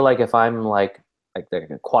I feel like if I'm like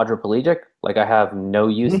quadriplegic, like I have no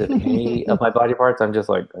use of any of my body parts. I'm just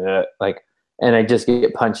like, and I just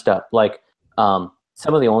get punched up. Like some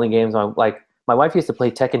of the only games I'm like, my wife used to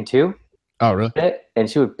play Tekken 2. Oh, really? And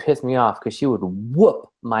she would piss me off because she would whoop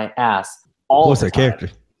my ass all What's the her time.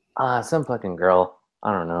 character? Some fucking girl.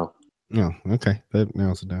 I don't know. Oh, okay. That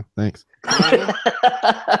narrows it down. Thanks.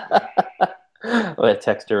 I'm gonna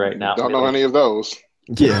text her right now. Don't know any of those.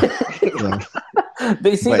 Yeah.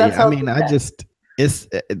 They see that's how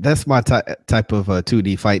that's my type of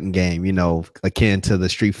 2D fighting game, akin to the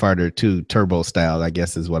Street Fighter 2 Turbo style, I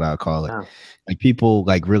guess is what I'll call it. Oh. Like people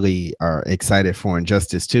like really are excited for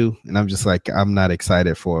Injustice 2, and I'm just like, I'm not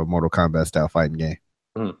excited for a Mortal Kombat style fighting game.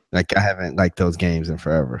 Like I haven't liked those games in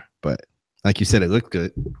forever, but like you said, it looked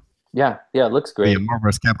good. Yeah, it looks great. Yeah, Marvel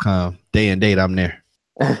vs. Capcom, day and date, I'm there.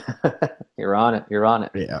 You're on it.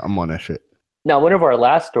 Yeah, I'm on that shit. Now, one of our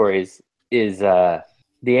last stories is the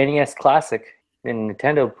NES Classic and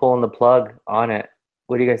Nintendo pulling the plug on it.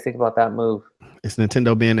 What do you guys think about that move? It's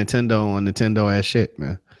Nintendo being Nintendo on Nintendo ass shit,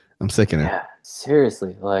 man. I'm sick of it. Yeah,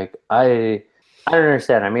 seriously. Like, I don't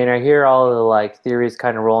understand. I mean, I hear all the like theories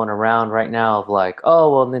kind of rolling around right now of like,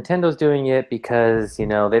 oh, well, Nintendo's doing it because, they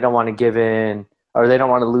don't want to give in or they don't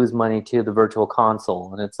want to lose money to the virtual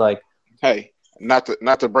console. And it's like, hey, not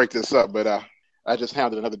to break this up, but I just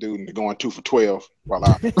hounded another dude into going 2 for 12 while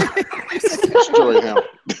I destroyed him.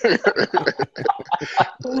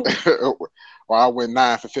 While I went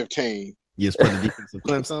 9 for 15. You just put the defensive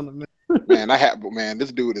clamps on them, man.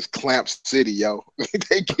 This dude is Clamp City, yo.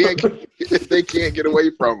 They can't get away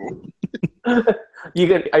from him. Are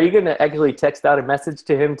you gonna actually text out a message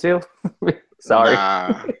to him too? Sorry.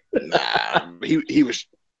 Nah. He was,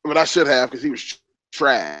 but I should have because he was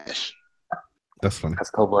trash. That's funny. That's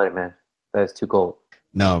cold-blooded, man. That is too cold.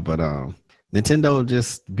 No, but Nintendo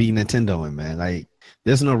just be Nintendoing, man. Like,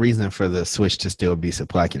 there's no reason for the Switch to still be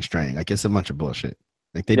supply constrained. Like, it's a bunch of bullshit.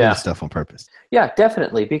 Like, they do stuff on purpose. Yeah,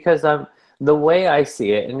 definitely. Because the way I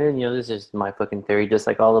see it, and then this is my fucking theory, just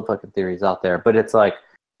like all the fucking theories out there. But it's like,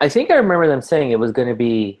 I think I remember them saying it was going to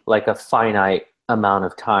be like a finite amount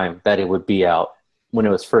of time that it would be out when it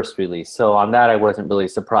was first released. So on that, I wasn't really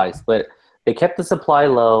surprised. But they kept the supply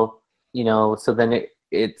low. So then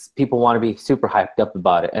it's people want to be super hyped up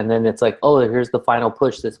about it, and then it's like, oh, here's the final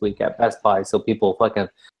push this week at Best Buy. So people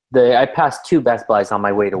I passed 2 Best Buys on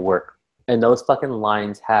my way to work, and those fucking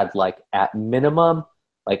lines had like at minimum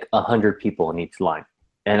like 100 people in each line,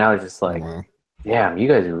 and I was just like, damn, you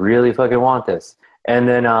guys really fucking want this. And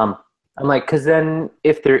then I'm like, because then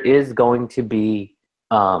if there is going to be,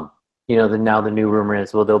 now the new rumor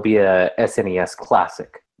is, well, there'll be a SNES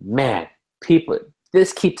Classic. Man, people.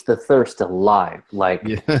 This keeps the thirst alive. Like,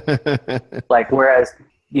 like whereas,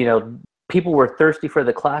 people were thirsty for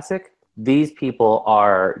the Classic, these people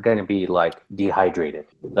are going to be like dehydrated.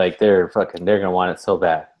 Like they're going to want it so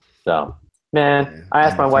bad. So, man, I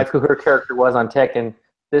asked my wife who her character was on Tekken.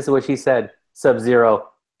 This is what she said: Sub-Zero.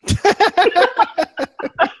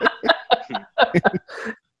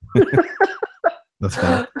 That's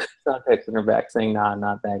funny. So I'm texting her back saying, "Nah,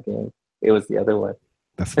 not that game. It was the other one."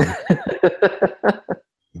 That's funny.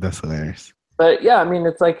 That's hilarious. But yeah, I mean,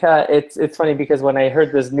 it's like it's funny because when I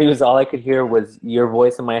heard this news, all I could hear was your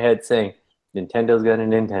voice in my head saying, "Nintendo's got a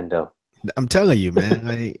Nintendo." I'm telling you,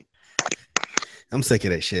 man. I'm sick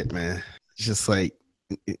of that shit, man. It's just like,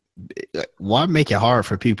 why make it hard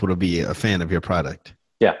for people to be a fan of your product?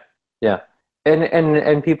 Yeah.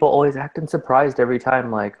 And people always acting surprised every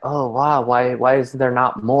time, like, oh wow, why is there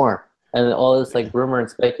not more? And all this like rumor and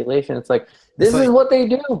speculation. It's like this is what they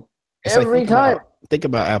do every time. Think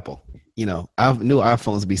about Apple. You know, new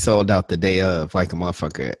iPhones be sold out the day of, like a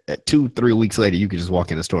motherfucker. At 2-3 weeks later, you could just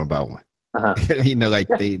walk in the store and buy one. You know, like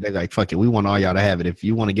they're like, fuck it, we want all y'all to have it. If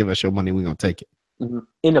you want to give us your money, we're gonna take it.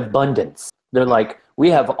 In abundance. They're like,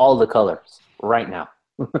 we have all the colors right now.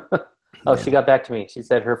 Oh, she got back to me. She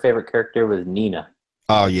said her favorite character was Nina.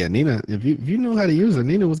 Oh yeah, Nina. If you knew how to use her,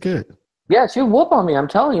 Nina was good. Yeah, she would whoop on me. I'm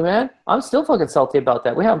telling you, man. I'm still fucking salty about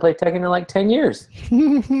that. We haven't played Tekken in like 10 years.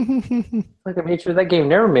 Like I made sure that game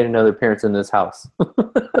never made another appearance in this house.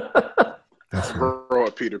 That's grow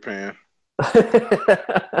up, Peter Pan.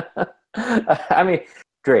 I mean,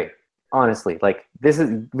 Dre, honestly, like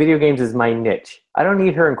video games is my niche. I don't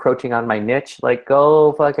need her encroaching on my niche. Like,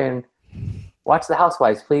 go fucking watch The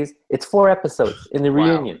Housewives, please. It's 4 episodes in the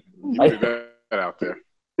reunion. You put that out there.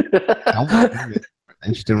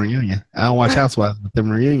 Interesting reunion. I don't watch Housewives, but them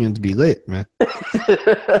reunions be lit, man.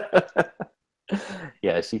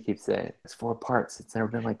 Yeah, she keeps saying it's 4 parts. It's never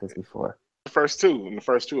been like this before. The first two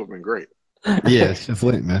have been great. Yeah, it's just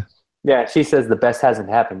lit, man. Yeah, she says the best hasn't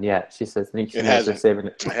happened yet. She says they're saving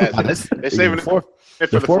it. They're saving it for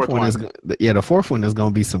the fourth one. The fourth one is going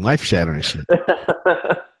to be some life shattering shit.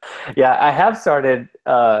 Yeah, I have started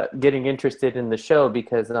getting interested in the show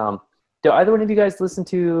because do either one of you guys listen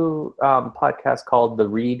to a podcast called The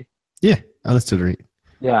Read? Yeah, I listen to The Read.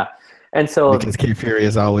 Yeah, and so because Kid Fury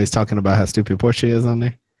is always talking about how stupid Portia is on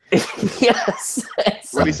there. Yes.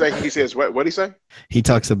 What he say? He says what? What he say? He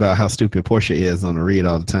talks about how stupid Portia is on The Read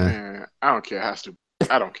all the time. Man, I don't care how stupid.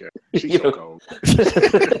 I don't care. She's so cold.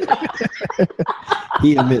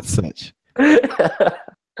 He admits such.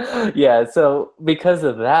 Yeah, so because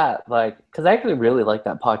of that, like, because I actually really like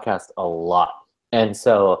that podcast a lot. And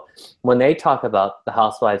so when they talk about the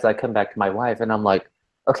Housewives, I come back to my wife and I'm like,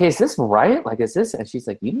 okay, is this right? Like, is this? And she's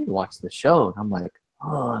like, you need to watch the show. And I'm like,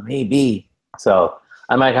 oh, maybe. So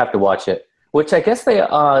I might have to watch it. Which I guess they,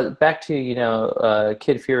 back to,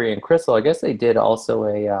 Kid Fury and Crystal, I guess they did also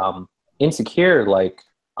a Insecure, like,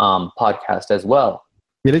 podcast as well.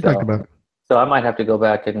 Yeah, they talked about it. So I might have to go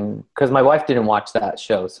back and, because my wife didn't watch that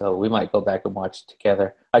show, so we might go back and watch it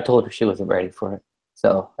together. I told her she wasn't ready for it.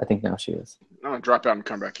 So I think now she is. I'm going to drop out and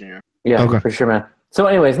come back in. Yeah, okay. For sure, man. So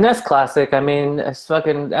anyways, NES Classic, I mean, that's what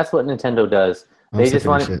Nintendo does. They just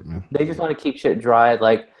want to keep shit dry.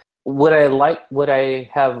 Like, would I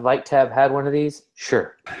have liked to have had one of these?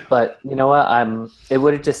 Sure. But you know what? It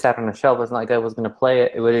would have just sat on the shelf. It's not like I was going to play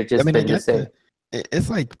it. It would have just been the same. It's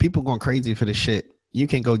like people going crazy for this shit. You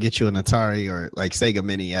can go get you an Atari or like Sega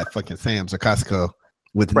Mini at fucking Sam's or Costco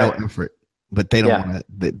with no effort, but they don't want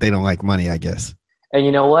to. They don't like money, I guess. And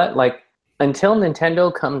you know what? Like, until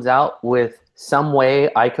Nintendo comes out with some way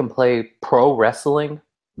I can play pro wrestling,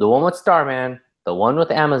 the one with Starman, the one with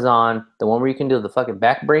Amazon, the one where you can do the fucking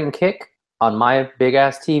back brain kick on my big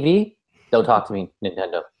ass TV, don't talk to me,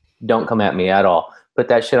 Nintendo. Don't come at me at all. Put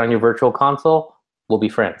that shit on your virtual console. We'll be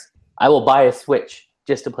friends. I will buy a Switch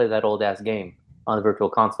just to play that old ass game on the virtual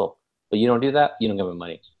console. But you don't do that, you don't give me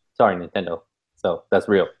money. Sorry, Nintendo. So that's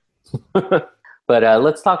real. But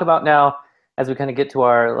let's talk about now, as we kind of get to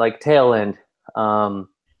our like tail end.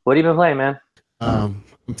 What have you been playing, man?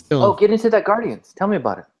 Get into that Guardians. Tell me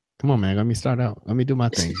about it. Come on, man. Let me start out. Let me do my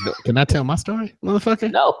thing. Can I tell my story,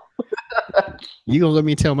 motherfucker? No. You gonna let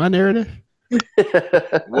me tell my narrative?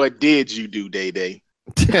 What did you do, Day Day?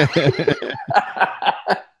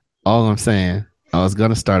 All I'm saying, I was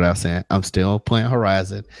gonna start out saying I'm still playing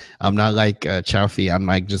Horizon. I'm not like Chowfee. I'm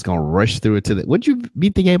like just gonna rush through it to the. Would you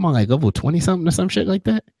beat the game on like level 20 something or some shit like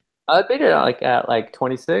that? I beat it at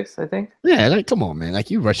 26, I think. Yeah, like come on, man.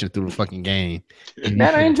 Like you rushing through the fucking game.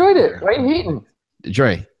 Man, I enjoyed it. Why are you hating?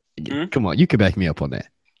 Dre, come on, you can back me up on that.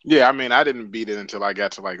 Yeah, I mean, I didn't beat it until I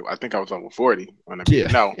got to I think I was level 40 when I beat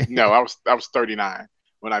it. No, I was 39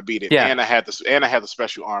 when I beat it. Yeah. And I had the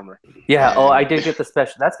special armor. Yeah. I did get the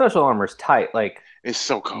special. That special armor is tight. Like it's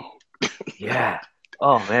so cold. Yeah.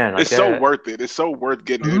 Oh man, like it's so worth it. It's so worth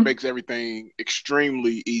getting it. It makes everything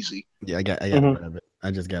extremely easy. Yeah, I got rid of it. I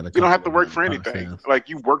just got a couple. You don't have to work for anything. Like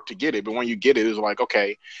you work to get it, but when you get it, it's like,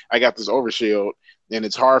 okay, I got this overshield, and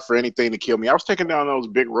it's hard for anything to kill me. I was taking down those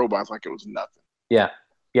big robots like it was nothing. Yeah,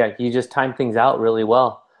 you just time things out really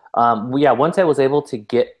well. Once I was able to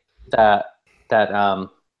get that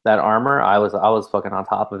armor, I was fucking on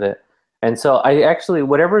top of it. And so I actually,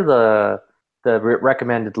 whatever the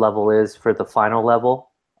recommended level is for the final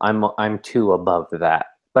level, I'm 2 above that.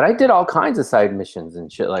 But I did all kinds of side missions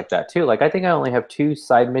and shit like that too. Like I think I only have 2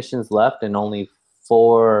 side missions left and only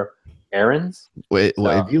 4 errands. Well,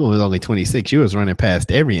 if you was only 26, you was running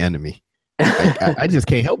past every enemy. I just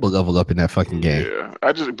can't help but level up in that fucking game.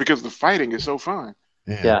 Yeah, because the fighting is so fun.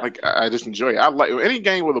 Yeah. Like I just enjoy it. I like any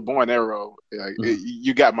game with a bow and arrow. Like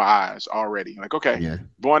you got my eyes already. Like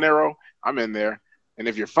bow and arrow, I'm in there. And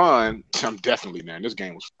if you're fun, I'm definitely there. And this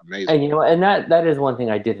game was amazing. And and that is one thing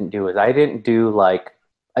I didn't do is I did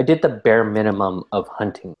the bare minimum of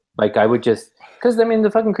hunting. Like I would just because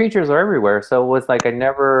the fucking creatures are everywhere. So it was like I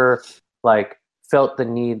never like felt the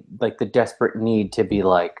need, like the desperate need to be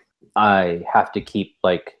like I have to keep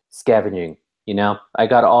like scavenging. I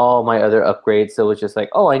got all my other upgrades, so it's just like,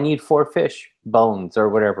 oh, I need 4 fish bones or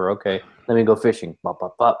whatever. Okay, let me go fishing. Bop,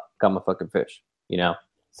 bop, bop. Got my fucking fish.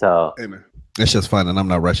 So it's just fun, and I'm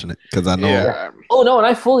not rushing it because I know. Yeah. Oh no, and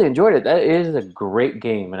I fully enjoyed it. That is a great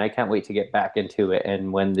game, and I can't wait to get back into it.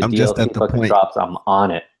 And when the DLC fucking drops, I'm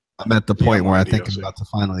on it. I'm at the point where I think I'm about to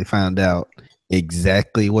finally find out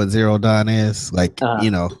exactly what Zero Dawn is. Like,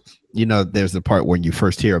 there's the part when you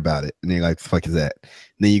first hear about it, and you're like, "The fuck is that?"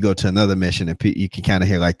 And then you go to another mission, and you can kind of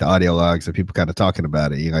hear like the audio logs of people kind of talking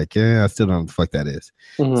about it. You're like, "Yeah, I still don't know what the fuck that is."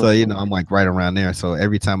 Mm-hmm. So I'm like right around there. So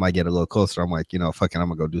every time I get a little closer, I'm like, fucking, I'm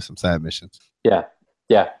gonna go do some side missions. Yeah.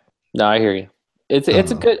 No, I hear you. It's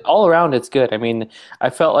a good all around. It's good. I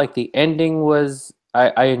felt like the ending was.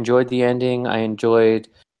 I enjoyed the ending. I enjoyed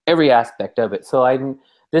every aspect of it. So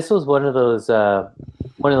this was one of those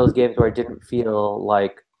games where I didn't feel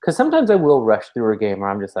like. Because sometimes I will rush through a game where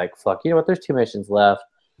I'm just like, fuck, you know what, there's 2 missions left.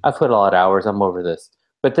 I've put a lot of hours. I'm over this.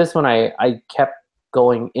 But this one, I kept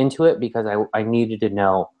going into it because I needed to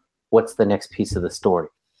know what's the next piece of the story.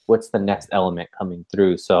 What's the next element coming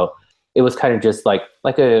through? So it was kind of just like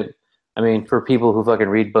for people who fucking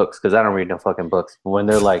read books, because I don't read no fucking books. But when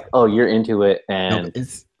they're like, oh, you're into it. And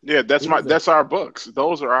that's our books.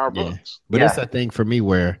 Those are our books. But it's a thing for me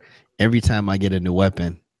where every time I get a new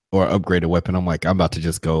weapon, or upgrade a weapon, I'm like, I'm about to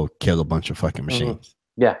just go kill a bunch of fucking machines.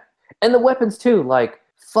 Yeah. And the weapons too, like,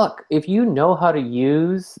 fuck, if you know how to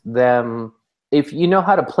use them, if you know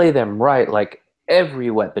how to play them right, like,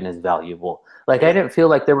 every weapon is valuable. Like, I didn't feel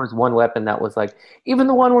like there was one weapon that was like, even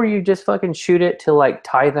the one where you just fucking shoot it to, like,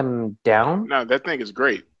 tie them down. No, that thing is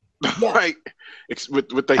great. Yeah. Like, it's with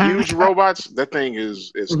the huge robots, that thing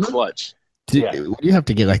is clutch. Do you have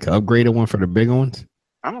to get, like, an upgraded one for the bigger ones?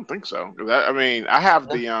 I don't think so. I have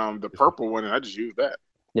the purple one, and I just use that.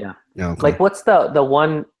 Yeah. Okay. Like, what's the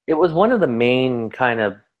one? It was one of the main kind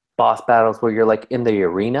of boss battles where you're like in the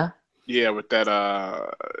arena. Yeah, with that.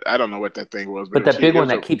 I don't know what that thing was, but that big one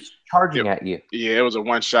that keeps charging at you. Yeah, it was a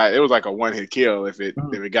one shot. It was like a 1-hit kill if it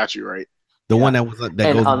got you right. The one that was that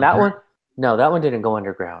and on that one, no, that one didn't go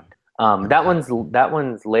underground. That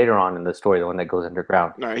one's later on in the story, the one that goes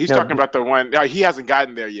underground. No, he's talking about the one. He hasn't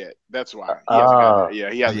gotten there yet. That's why. He hasn't gotten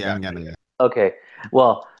there. Yeah, he hasn't gotten there yet. Okay,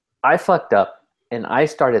 well, I fucked up, and I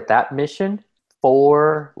started that mission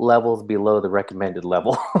 4 levels below the recommended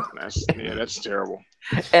level. That's terrible.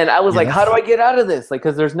 And I was like, how do I get out of this? Like,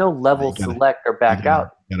 because there's no level select or back out.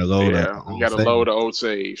 You gotta load the old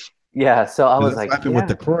save. Yeah, so I was like, with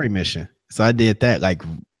the Quarry mission. So I did that like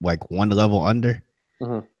 1 level under.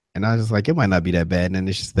 Mm-hmm. And I was just like, it might not be that bad. And then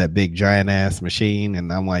it's just that big giant ass machine.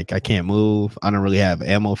 And I'm like, I can't move. I don't really have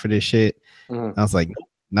ammo for this shit. Mm-hmm. I was like,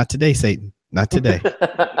 not today, Satan. Not today.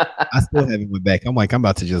 I still haven't went back. I'm like, I'm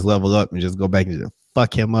about to just level up and just go back and just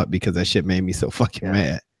fuck him up because that shit made me so fucking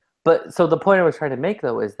mad. But so the point I was trying to make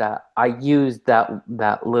though is that I used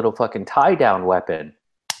that little fucking tie down weapon.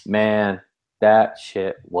 Man, that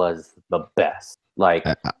shit was the best. Like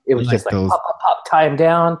it was just like pop, pop, pop, tie him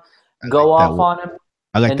down, go off on him.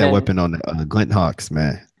 I like that weapon on the Glint Hawks,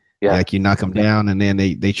 man. Yeah. Like you knock them down and then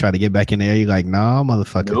they try to get back in there. You're like, nah,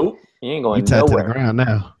 motherfucker. Nope. You ain't going you tied to the ground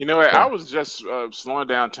now. You know what? I was just slowing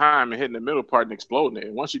down time and hitting the middle part and exploding it.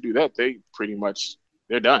 And once you do that,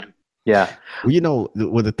 they're done. Yeah. Well, you know,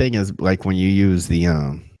 the thing is, like when you use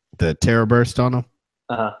the Terror Burst on them,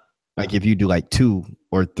 like if you do like 2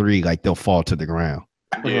 or 3, like they'll fall to the ground.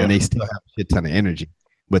 Yeah. And they still have a shit ton of energy,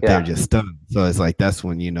 but they're just stunned. So it's like that's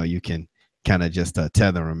when you can kind of just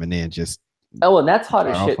tether them and then just. Oh, and that's hot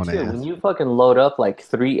as shit too. When you fucking load up like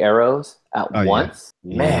 3 arrows at once,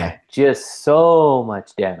 man, just so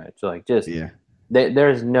much damage. Like just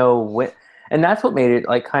there's no win. And that's what made it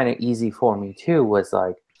like kind of easy for me too. Was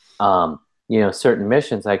like, certain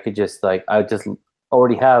missions I could just like I just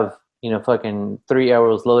already have fucking 3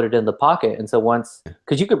 arrows loaded in the pocket, and so once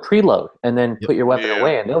because you could preload and then put your weapon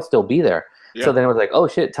away and they'll still be there. Yep. So then it was like, oh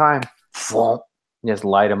shit, time, just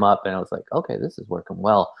light them up, and I was like, okay, this is working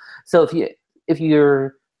well. So if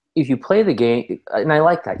you play the game, and I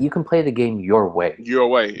like that, you can play the game your way. Your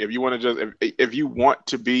way. If you want to just if you want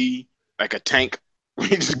to be like a tank, you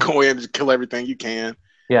just go in and kill everything you can.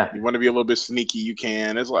 Yeah. You want to be a little bit sneaky, you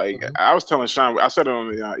can. It's like I was telling Sean, I said it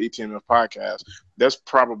on the ETMF podcast. That's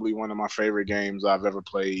probably one of my favorite games I've ever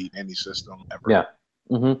played any system ever. Yeah.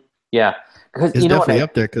 Mm-hmm. Yeah. Because it's definitely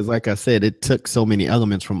up there. Because like I said, it took so many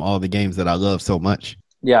elements from all the games that I love so much.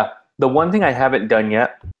 Yeah. The one thing I haven't done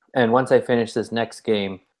yet, and once I finish this next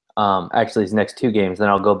game, actually these next 2 games, then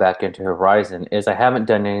I'll go back into Horizon, is I haven't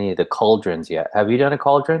done any of the cauldrons yet. Have you done a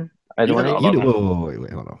cauldron? Wait, hold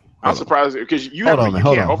on. I'm surprised because you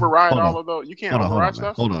can't override all of those. You can't override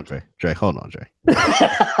stuff. Hold on, Dre. Hold on,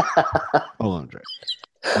 Dre.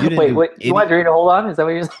 Wait. You want Dre to hold on? Is that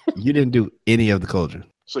what you're saying? You didn't do any of the cauldron.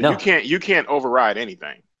 So you can't override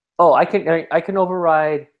anything. Oh, I can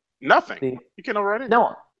override nothing. You can't override anything.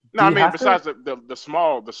 No, I mean besides the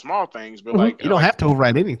small things, but like you don't have to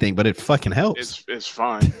override anything, but it fucking helps. It's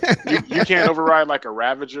fun. you can't override like a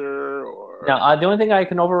Ravager or. No, the only thing I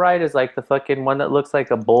can override is like the fucking one that looks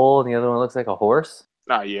like a bull and the other one looks like a horse.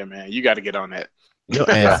 Oh yeah, man, you got to get on that.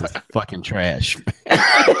 Your ass is fucking trash,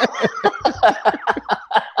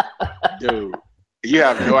 dude. You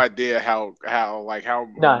have no idea how much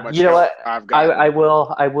you know what I've got. I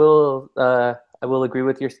will agree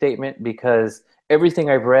with your statement because everything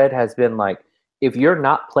I've read has been like, if you're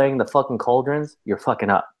not playing the fucking cauldrons, you're fucking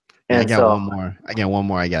up. And I got one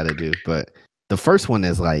more I got to do, but the first one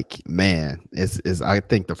is like, man, is I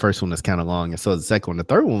think the first one is kind of long, and so the second one, the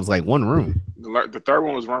third one was like one room. The third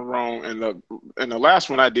one was one room, and the last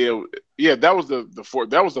one I did, that was the fourth.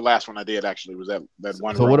 That was the last one I did actually. Was that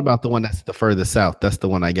one? So room. What about the one that's the furthest south? That's the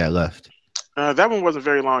one I got left. That one wasn't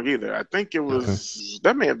very long either. I think it was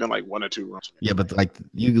that may have been like 1 or 2 rooms. Yeah, but like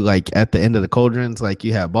you like at the end of the cauldrons, like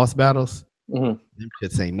you have boss battles. Mm-hmm. Them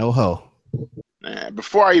shits ain't no ho. Man,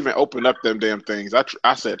 before I even opened up them damn things, I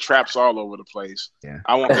said traps all over the place. Yeah,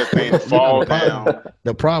 I want that thing to fall down.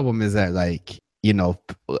 The problem is that like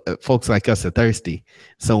folks like us are thirsty,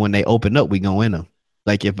 so when they open up, we go in them.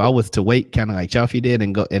 Like if I was to wait, kind of like Chaffee did,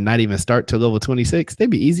 and go and not even start till level 26, they'd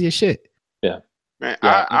be easy as shit. Yeah. Man,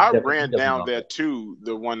 I ran down there too.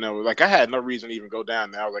 The one that was like I had no reason to even go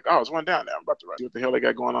down there. I was like, oh, it's one down there. I'm about to see what the hell they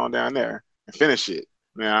got going on down there and finish it.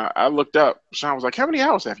 Now I looked up. Sean was like, "How many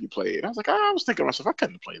hours have you played?" I was like, I was thinking to myself, I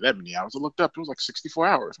couldn't play that many hours. I looked up. It was like 64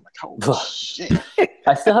 hours. I'm like, holy shit.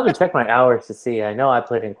 I still haven't checked my hours to see. I know I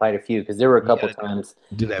played in quite a few because there were a couple times.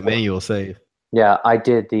 Do that manual save. Yeah, I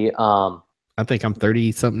did the. I think I'm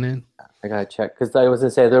 30 something in. I gotta check because I was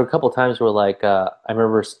gonna say there were a couple times where like I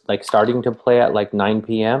remember like starting to play at like 9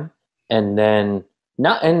 p.m. and then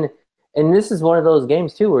not and this is one of those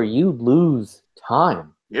games too where you lose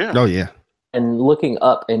time. Yeah. Oh yeah. And looking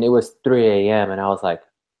up and it was 3 a.m. and I was like,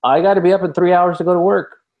 I got to be up in 3 hours to go to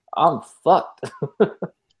work. I'm fucked.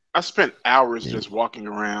 I spent hours just walking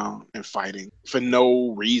around and fighting for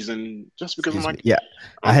no reason, just because I'm like,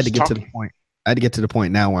 I had to get to the point. I had to get to the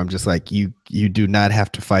point now where I'm just like, you do not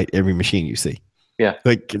have to fight every machine you see. Yeah.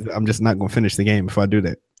 Like I'm just not going to finish the game if I do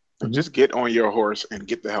that. Just get on your horse and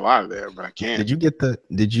get the hell out of there. But I can't. Chaffee,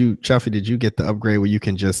 did you get the upgrade where you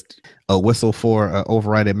can just whistle for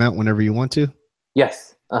overrided mount whenever you want to?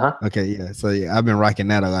 Yes. Uh-huh. Okay. Yeah. So yeah, I've been rocking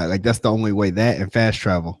that a lot. Like that's the only way, that and fast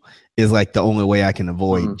travel is like the only way I can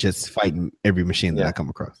avoid just fighting every machine that I come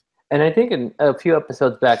across. And I think in a few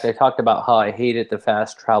episodes back, I talked about how I hated the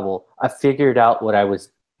fast travel. I figured out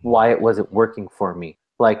why it wasn't working for me.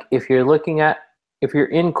 Like if you're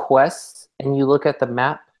in quests and you look at the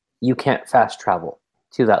map, you can't fast travel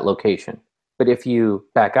to that location. But if you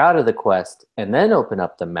back out of the quest and then open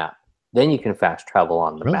up the map, then you can fast travel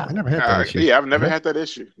on the map. I never had that issue. Yeah, I've never had that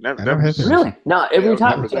issue. Never had that really? No, every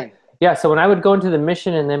time. Yeah, so when I would go into the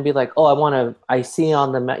mission and then be like, oh, I see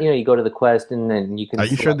on the map, you go to the quest and then you can. Are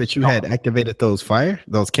you sure that you had activated those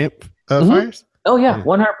camp fires? Oh, yeah,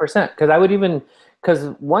 100%.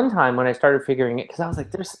 Because one time when I started figuring it, because I was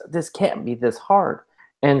like, this can't be this hard.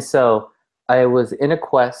 And so I was in a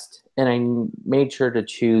quest and I made sure to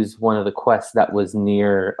choose one of the quests that was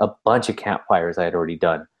near a bunch of campfires I had already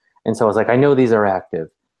done. And so I was like, I know these are active.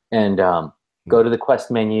 And go to the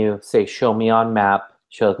quest menu, say show me on map,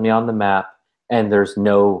 shows me on the map, and there's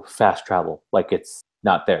no fast travel, like it's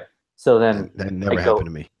not there. So then that never happened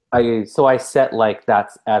to me. I set like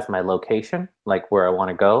that's as my location, like where I want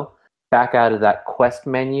to go, back out of that quest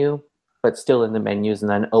menu, but still in the menus, and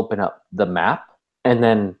then open up the map, and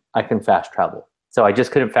then I can fast travel. So I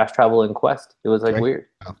just couldn't fast travel in quest. It was like weird.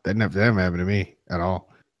 Oh, that never happened to me at all.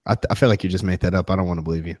 I feel like you just made that up. I don't want to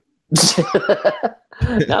believe you.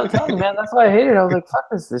 No, I'm telling you, man, that's why I hate it. I was like, fuck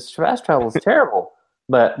this fast travel is terrible.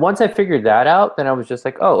 But once I figured that out, then I was just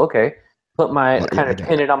like, oh, okay. Put my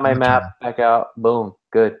pin it on my map, back out, boom,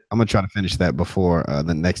 good. I'm gonna try to finish that before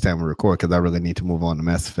the next time we record because I really need to move on to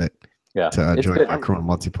Mass Effect. Yeah, to join my crew in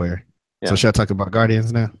multiplayer. Yeah. So should I talk about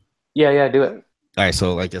Guardians now? Yeah, do it. All right,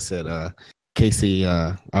 so like I said, Casey,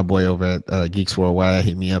 our boy over at Geeks Worldwide,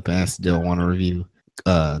 hit me up and asked, "Do I want to review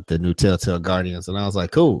the new Telltale Guardians?" And I was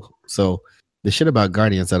like, "Cool." So the shit about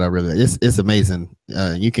Guardians that I really it's amazing.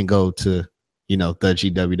 You can go to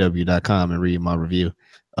thegww.com and read my review.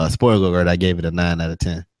 Spoiler alert: I gave it a 9 out of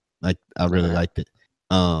 10. Like I really liked it.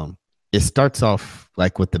 It starts off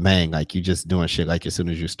like with the bang, like you just doing shit like as soon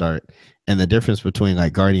as you start. And the difference between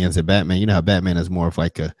like Guardians and Batman, you know how Batman is more of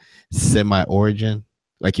like a semi-origin.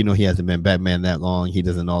 Like, he hasn't been Batman that long. He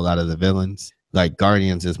doesn't know a lot of the villains. Like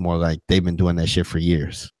Guardians is more like they've been doing that shit for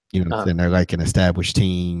years. And they're like an established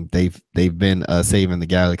team. They've been saving the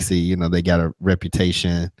galaxy. They got a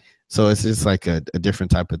reputation. So it's just like a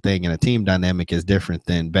different type of thing. And a team dynamic is different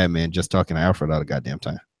than Batman just talking to Alfred all the goddamn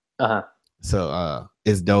time. So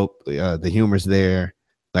it's dope. The humor's there.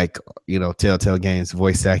 Like, Telltale Games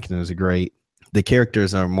voice acting is great. The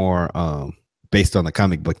characters are more based on the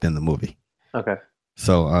comic book than the movie. Okay.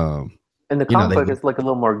 So and the comic book is like a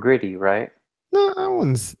little more gritty, right? No, I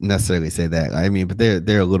wouldn't necessarily say that. I mean, but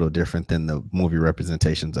they're a little different than the movie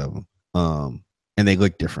representations of them. And they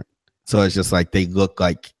look different. So it's just like they look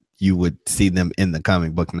like you would see them in the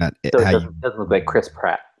comic book, not so it doesn't look like Chris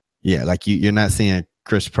Pratt. Yeah, like you're not seeing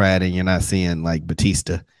Chris Pratt and you're not seeing like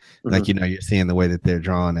Batista. Like, you're seeing the way that they're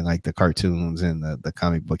drawn in like the cartoons and the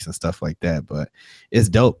comic books and stuff like that. But it's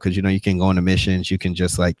dope because, you can go on the missions. You can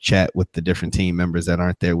just like chat with the different team members that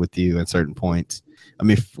aren't there with you at certain points. I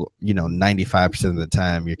mean, 95% of the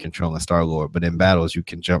time you're controlling Star-Lord, but in battles, you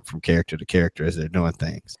can jump from character to character as they're doing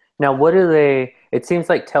things. Now, it seems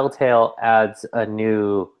like Telltale adds a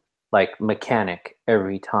new like mechanic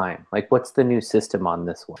every time. Like, what's the new system on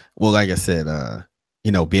this one? Well, like I said,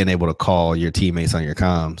 being able to call your teammates on your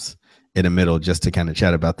comms in the middle just to kind of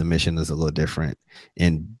chat about the mission is a little different.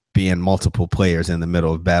 And being multiple players in the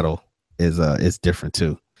middle of battle is different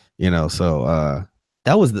too. So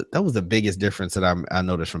that was the biggest difference that I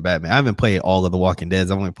noticed from Batman. I haven't played all of the Walking Dead.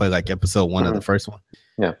 I've only played like episode 1 of the first one.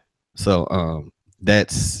 Yeah. So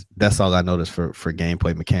that's all I noticed for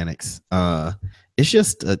gameplay mechanics. It's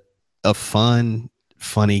just a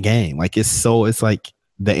funny game. Like it's like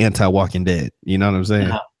the anti-Walking Dead, you know what I'm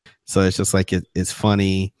saying? So it's just like it's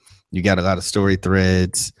funny. You got a lot of story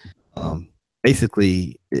threads.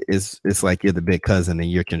 Basically, it's like you're the big cousin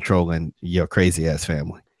and you're controlling your crazy ass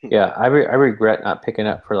family. Yeah, I regret not picking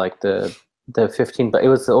up for like the 15, but it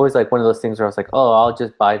was always like one of those things where I was like, oh, I'll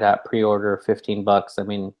just buy that pre-order $15. I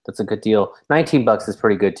mean, that's a good deal. $19 is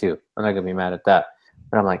pretty good too. I'm not gonna be mad at that.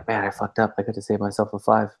 But I'm like, man, I fucked up. I could have saved myself a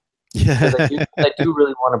 $5. Yeah, I do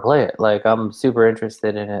really want to play it. Like, I'm super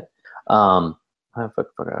interested in it. I forgot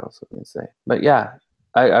what I was going to say, but yeah,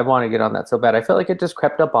 I want to get on that so bad. I felt like it just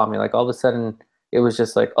crept up on me. Like all of a sudden, it was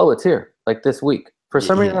just like, oh, it's here. Like this week. For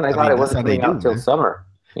some reason, I thought it wasn't coming out until summer.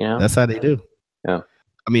 That's how they do. Yeah.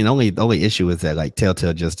 I mean, the only issue is that like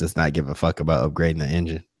Telltale just does not give a fuck about upgrading the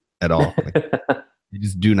engine at all. Like, they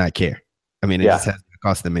just do not care. I mean, it just has to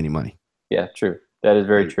cost them any money. Yeah, true. That is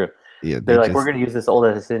very true. Yeah, they're like, we're going to use this old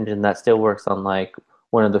ass engine that still works on like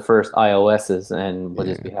one of the first iOSs, and we'll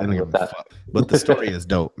just be happy with that. But the story is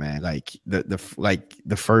dope, man. Like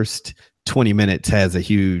the first 20 minutes has a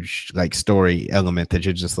huge like story element that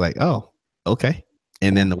you're just like, oh, okay.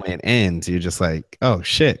 And then the way it ends, you're just like, oh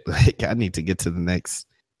shit, like I need to get to the next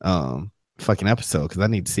fucking episode because I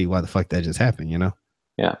need to see why the fuck that just happened,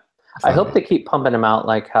 Yeah. So, I hope they keep pumping them out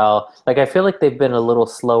like I feel like they've been a little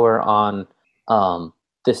slower on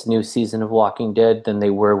this new season of Walking Dead than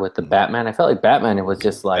they were with the Batman. I felt like Batman, it was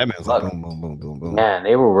just like, boom, boom, boom, boom, boom. Man,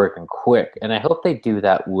 they were working quick. And I hope they do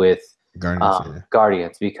that with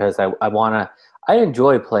Guardians because I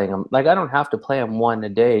enjoy playing them. Like, I don't have to play them one a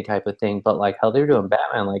day type of thing, but like how they're doing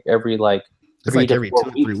Batman, like every like it's like every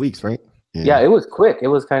 2 to 3 weeks, right? Yeah, it was quick. It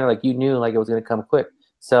was kind of like you knew like it was going to come quick.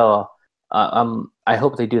 So I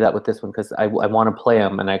hope they do that with this one because I want to play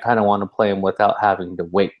them and I kind of want to play them without having to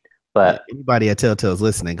wait. But anybody at Telltale's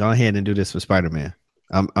listening, go ahead and do this for Spider-Man.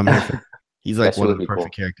 I'm here for. He's like one of the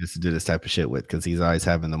perfect characters to do this type of shit with because he's always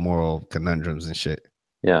having the moral conundrums and shit.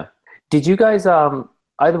 Yeah. Did you guys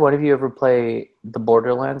either one of you ever play the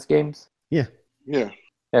Borderlands games? Yeah. Yeah.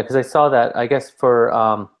 Yeah, because I saw that. I guess for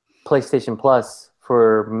PlayStation Plus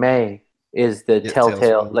for May is the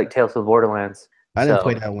Telltale Tales of Borderlands. I didn't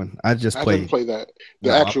play that one. I didn't play that.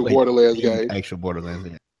 The actual Borderlands game. Actual Borderlands.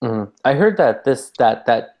 Yeah. Mm-hmm. I heard that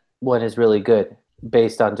that one is really good,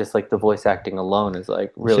 based on just like the voice acting alone is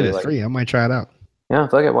like really shit, it's free. I might try it out. Yeah,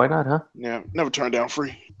 fuck it. Why not, huh? Yeah, never turned down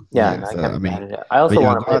free. Yeah, I also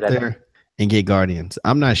want to play out that there and get Guardians.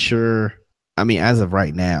 I'm not sure. I mean, as of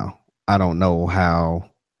right now, I don't know how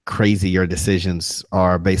crazy your decisions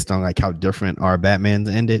are based on like how different our Batman's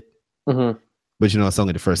ended. Mm-hmm. But it's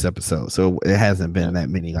only the first episode, so it hasn't been that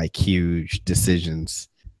many like huge decisions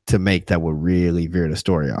to make that would really veer the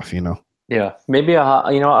story off. Yeah, maybe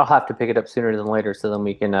I'll have to pick it up sooner than later, so then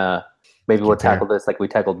we can maybe we'll tackle this like we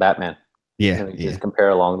tackled Batman. Yeah, just compare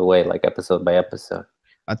along the way, like episode by episode.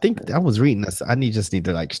 I think I was reading this. I just need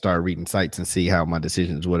to like start reading sites and see how my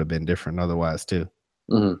decisions would have been different otherwise too.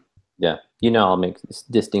 Mm-hmm. Yeah, I'll make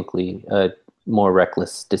distinctly more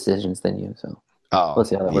reckless decisions than you. So we'll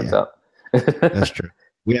see how that works out. That's true.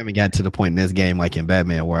 We haven't gotten to the point in this game like in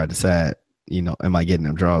Batman where I decide, am I getting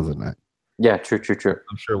them draws or not? Yeah, true.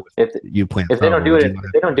 I'm sure if they don't do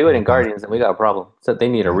it in Guardians, then we got a problem. So they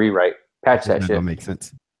need a rewrite, patch that shit. That makes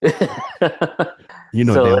sense.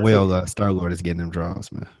 Damn well Star-Lord is getting them draws,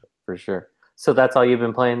 man. For sure. So that's all you've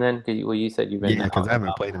been playing then? You said you've been. Yeah, because I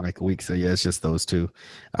haven't played in like a week. So yeah, it's just those two.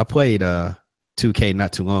 I played 2K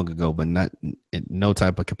not too long ago, but not in no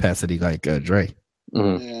type of capacity like Dre.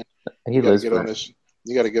 Mm-hmm. Yeah. He lives for it.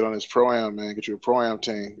 You got to get on this Pro-Am, man. Get you a Pro-Am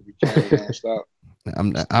team. Stop.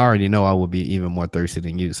 I already know I will be even more thirsty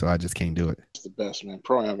than you, so I just can't do it. It's the best, man.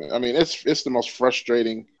 Pro-Am. I mean, it's the most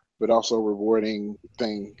frustrating but also rewarding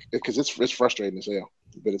thing because it's frustrating as hell,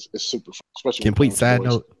 but it's super fun, especially. Complete side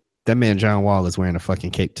note: that man John Wall is wearing a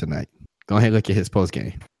fucking cape tonight. Go ahead and look at his post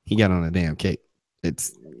game. He got on a damn cape.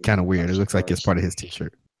 It's kind of weird. It looks like it's part of his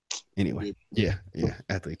t-shirt. Anyway, yeah,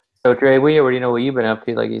 athlete. So Dre, we already know what you've been up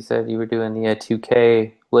to. Like you said, you were doing the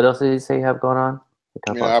 2K. What else did you say you have going on?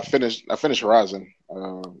 I finished Horizon,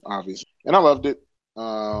 obviously, and I loved it.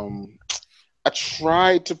 I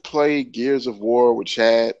tried to play Gears of War with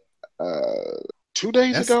Chad 2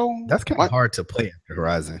 days ago. That's kind of hard to play after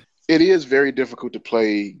Horizon. It is very difficult to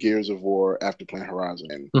play Gears of War after playing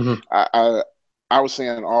Horizon. And I was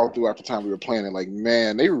saying all throughout the time we were playing it, like,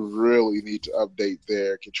 man, they really need to update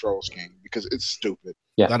their control scheme because it's stupid.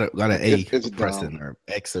 Yeah, a lot of it's pressing or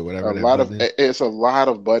X or whatever. It's a lot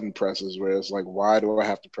of button presses where it's like, why do I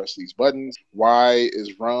have to press these buttons? Why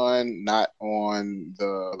is run not on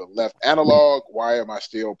the left analog? Why am I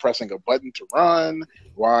still pressing a button to run?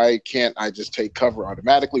 Why can't I just take cover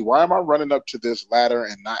automatically? Why am I running up to this ladder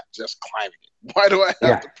and not just climbing it? Why do I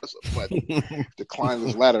have to press a button to climb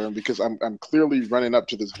this ladder? And because I'm clearly running up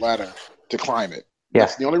to this ladder to climb it. Yeah.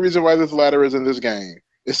 That's the only reason why this ladder is in this game.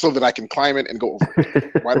 It's so that I can climb it and go over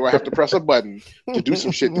it. Why do I have to press a button to do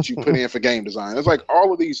some shit that you put in for game design? It's like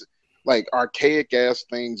all of these like archaic ass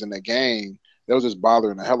things in the game that was just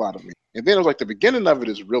bothering the hell out of me. And then it was like the beginning of it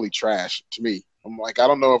is really trash to me. I'm like, I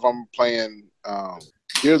don't know if I'm playing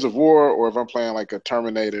Gears of War or if I'm playing like a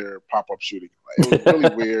Terminator pop-up shooting. Like, it was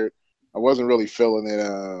really weird. I wasn't really feeling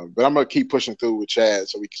it, but I'm gonna keep pushing through with Chad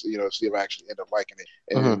so we can, see if I actually end up liking it.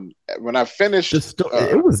 And when I finished,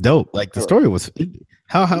 it was dope. Like the story was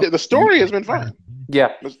the story has been fun. Yeah,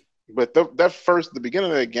 but the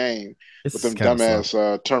beginning of that game with them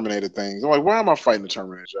dumbass Terminator things, I'm like, why am I fighting the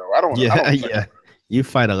Terminator, Joe? I don't. Yeah. You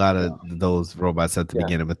fight a lot of those robots at the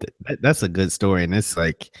beginning, but that's a good story, and it's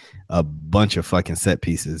like a bunch of fucking set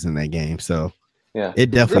pieces in that game. So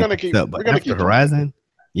it definitely keeps up. But after Horizon.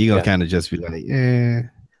 You're gonna kind of just be like, yeah.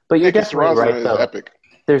 But you're definitely right, though. Epic.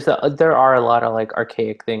 There are a lot of like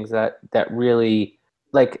archaic things that really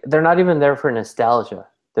like they're not even there for nostalgia.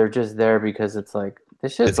 They're just there because it's like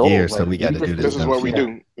this shit's old. Gears, so we got to do this. This is what we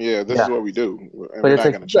do. Yeah, this is what we do. But it's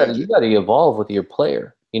like you got to evolve with your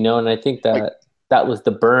player, And I think that was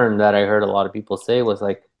the burn that I heard a lot of people say was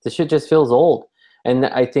like this shit just feels old, and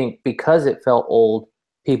I think because it felt old,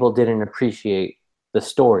 people didn't appreciate the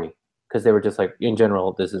story. Because they were just like, in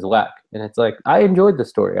general, this is whack. And it's like, I enjoyed the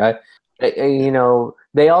story. They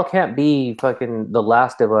all can't be fucking The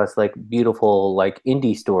Last of Us, like beautiful, like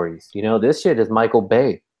indie stories. This shit is Michael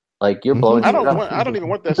Bay. Like you're blowing. I don't even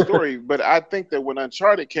want that story. But I think that when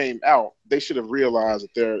Uncharted came out, they should have realized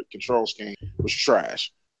that their control scheme was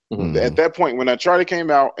trash. Mm-hmm. At that point, when Uncharted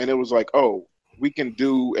came out, and it was like, oh, we can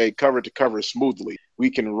do a cover to cover smoothly. we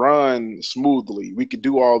can run smoothly. We could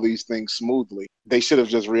do all these things smoothly. They should have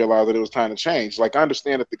just realized that it was time to change. Like, I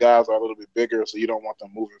understand that the guys are a little bit bigger, so you don't want them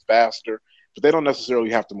moving faster, but they don't necessarily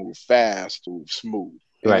have to move fast to move smooth.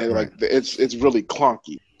 Right, and right. It's really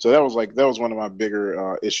clunky. So that was one of my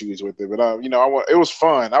bigger issues with it. But it was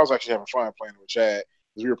fun. I was actually having fun playing with Chad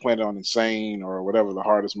because we were playing it on Insane or whatever the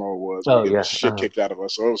hardest mode was. Oh, we get yeah. the shit kicked out of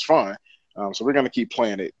us, so it was fun. So we're gonna keep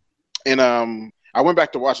playing it. And I went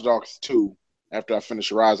back to Watch Dogs 2 after I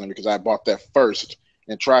finished Horizon because I bought that first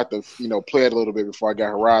and tried to play it a little bit before I got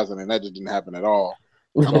Horizon, and that just didn't happen at all.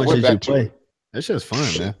 How much did you play? That shit's fun,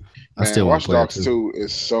 man. I still Watch want Dogs 2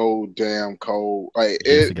 is so damn cold. Like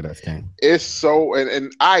game. It's so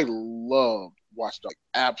and I love Watch Dogs.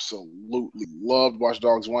 Absolutely loved Watch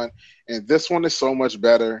Dogs 1. And this one is so much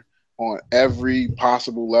better on every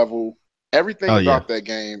possible level. Everything about that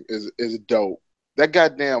game is dope. That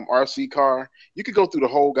goddamn RC car, you could go through the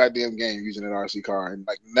whole goddamn game using an RC car and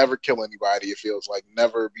like never kill anybody. It feels like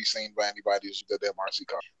never be seen by anybody using that damn RC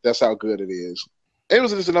car. That's how good it is. It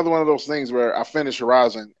was just another one of those things where I finished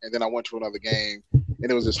Horizon and then I went to another game and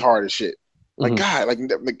it was just hard as shit. Like, God, like,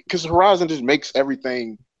 because Horizon just makes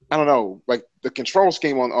everything, I don't know, like the control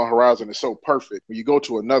scheme on Horizon is so perfect. When you go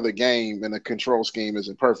to another game and the control scheme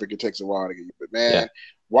isn't perfect, it takes a while to get you. But man,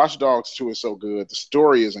 Watch Dogs 2 is so good. The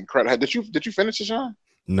story is incredible. Did you finish it, Sean?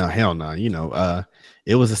 No, hell no.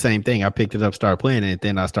 It was the same thing. I picked it up, started playing it,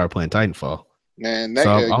 then I started playing Titanfall. Man,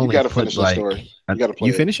 you got to finish the story. You got to play.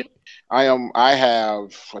 You finish it? I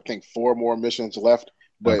have, I think, 4 more missions left,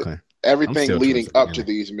 but everything leading up to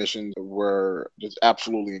these missions were just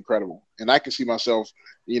absolutely incredible. And I can see myself,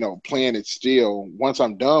 playing it still once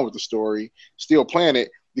I'm done with the story, still playing it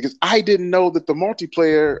because I didn't know that the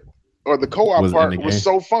multiplayer or the co-op part was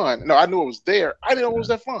so fun. No, I knew it was there. I didn't know it was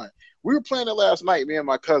that fun. We were playing it last night, me and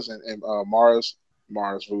my cousin, and Mars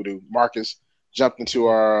Voodoo, Marcus jumped into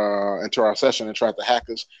our session and tried to hack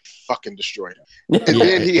us, fucking destroyed him. And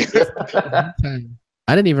then he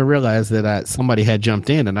I didn't even realize that somebody had jumped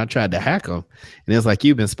in and I tried to hack him. And it was like,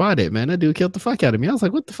 you've been spotted, man. That dude killed the fuck out of me. I was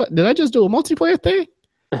like, what the fuck? Did I just do a multiplayer thing?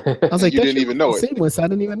 I was like, you didn't even know it. Seamless. I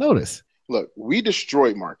didn't even notice. Look, we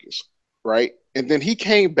destroyed Marcus, right? And then he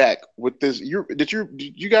came back with this. Did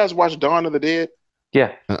you guys watch Dawn of the Dead?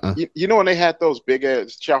 Yeah. You know when they had those big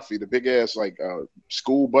ass Chaffee, the big ass like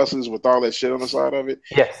school buses with all that shit on the side of it?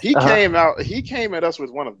 Yes. He came out. He came at us with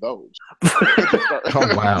one of those.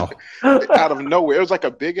 Oh wow! Out of nowhere, it was like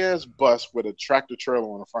a big ass bus with a tractor trailer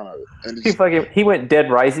on the front of it. And he went Dead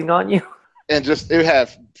Rising on you. And just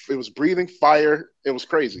it was breathing fire. It was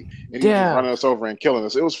crazy. And he was running us over and killing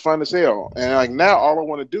us. It was fun as hell. And like now, all I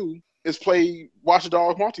want to do is play Watch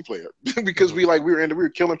Dogs multiplayer because we were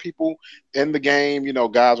killing people in the game.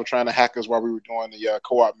 Guys were trying to hack us while we were doing the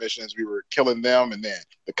co-op missions. We were killing them, and then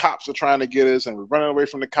the cops were trying to get us, and we're running away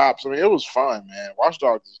from the cops. I mean, it was fun, man. Watch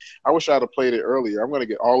Dogs. I wish I'd have played it earlier. I'm going to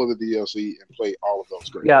get all of the DLC and play all of those.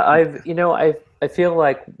 Great. Yeah, I feel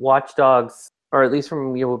like Watch Dogs, or at least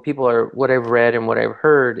from what I've read and what I've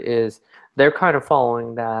heard, is they're kind of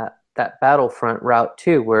following that Battlefront route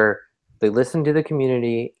too, where they listened to the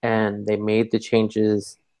community and they made the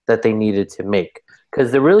changes that they needed to make.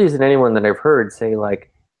 Because there really isn't anyone that I've heard say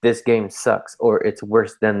like this game sucks or it's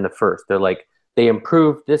worse than the first. They're like, they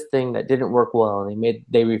improved this thing that didn't work well and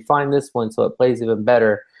they refined this one so it plays even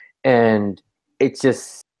better. And it's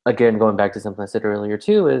just, again, going back to something I said earlier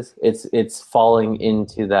too, is it's falling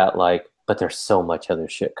into that like, but there's so much other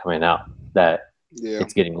shit coming out that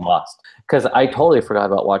it's getting lost. Because I totally forgot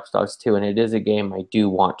about Watch Dogs 2, and it is a game I do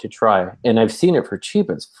want to try. And I've seen it for cheap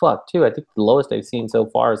as fuck too. I think the lowest I've seen so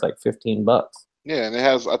far is like $15. Yeah, and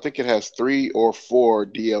I think it has 3 or 4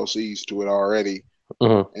 DLCs to it already.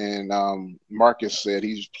 Mm-hmm. And Marcus said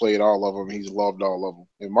he's played all of them. He's loved all of them.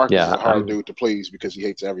 And Marcus is a hard dude to please because he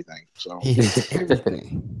hates everything. So he hates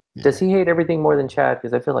everything. Yeah. Does he hate everything more than Chad?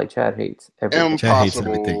 Because I feel like Chad hates everything. Impossible. Chad hates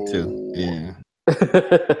everything too. Yeah.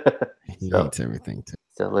 He hates everything too.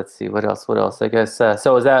 So let's see what else. I guess.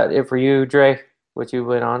 So is that it for you, Dre? What you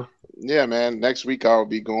went on? Yeah, man. Next week I'll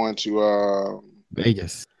be going to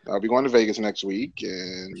Vegas. I'll be going to Vegas next week,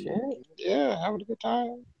 and having a good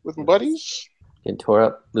time with my buddies. Getting tore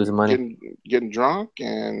up, losing money, getting drunk,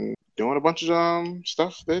 and doing a bunch of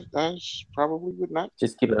stuff that I probably would not.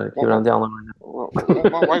 Just keep it on down low right now. I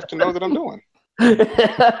want my wife to know that I'm doing.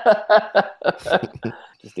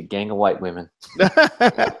 Just a gang of white women. I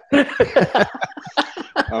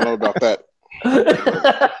don't know about that.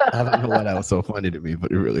 I don't know why that was so funny to me, but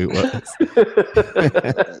it really was.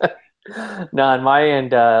 No, on my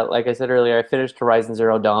end, like I said earlier, I finished Horizon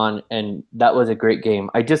Zero Dawn, and that was a great game.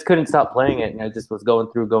 I just couldn't stop playing it, and I just was going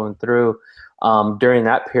through. During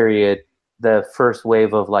that period, the first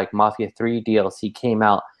wave of like Mafia 3 DLC came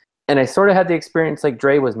out, and I sort of had the experience like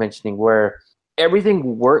Dre was mentioning, where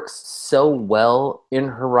everything works so well in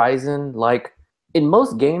Horizon. Like in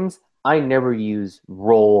most games, I never use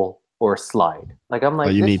roll or slide. Like I'm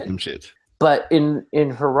like, you need them shits. But in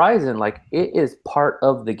Horizon, like it is part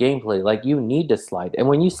of the gameplay. Like you need to slide, and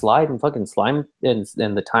when you slide and fucking slime, and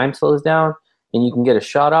the time slows down, and you can get a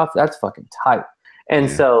shot off, that's fucking tight. And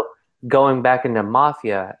so going back into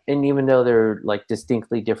Mafia, and even though they're like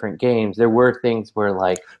distinctly different games, there were things where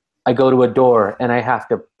like I go to a door and I have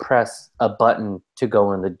to press a button to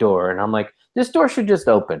go in the door, and I'm like, this door should just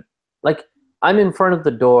open. Like I'm in front of the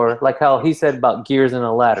door, like how he said about gears and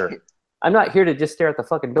a ladder. I'm not here to just stare at the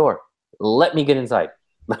fucking door. Let me get inside.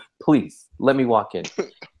 Please, let me walk in.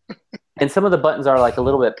 And some of the buttons are like a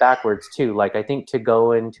little bit backwards too. Like I think to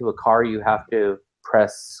go into a car, you have to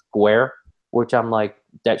press square, which I'm like,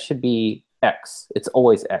 that should be X. It's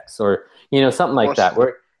always X, or something like that.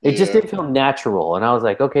 Where it just didn't feel natural, and I was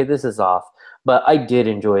like, okay, this is off. But I did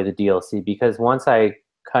enjoy the DLC because once I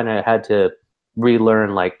kind of had to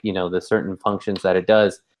relearn like the certain functions that it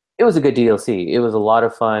does, it was a good DLC. It was a lot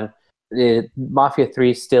of fun. Mafia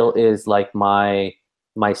 3 still is like my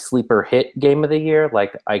sleeper hit game of the year.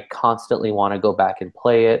 Like I constantly want to go back and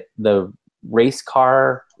play it. The race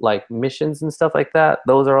car like missions and stuff like that,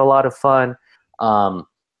 those are a lot of fun.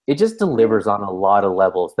 It just delivers on a lot of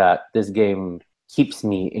levels that this game keeps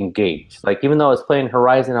me engaged. Like even though I was playing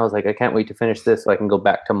Horizon, I was like, I can't wait to finish this so I can go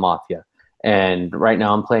back to Mafia. And right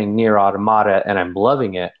now I'm playing Nier Automata and I'm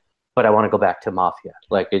loving it, but I want to go back to Mafia.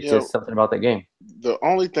 Like it's just something about that game. The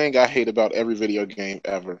only thing I hate about every video game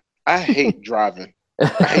ever, I hate driving. I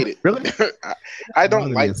hate it. Really? I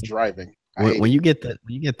don't like driving. When you get the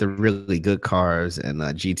really good cars and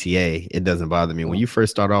GTA, it doesn't bother me. When you first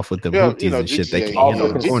start off with the booties and shit, they can't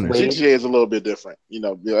handle the corners. GTA is a little bit different.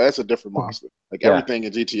 That's a different monster. Like everything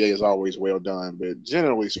in GTA is always well done, but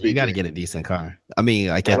generally speaking, you got to get a decent car. I mean,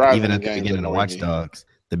 like even at the beginning of Watch Dogs.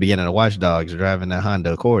 The beginning of Watch Dogs, driving that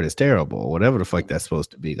Honda Accord is terrible. Whatever the fuck that's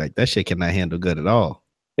supposed to be. Like that shit cannot handle good at all.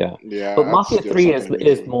 Yeah. But Mafia 3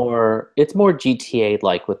 is more, it's more GTA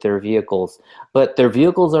like with their vehicles. But their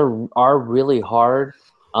vehicles are really hard.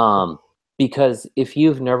 Because if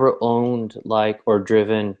you've never owned like or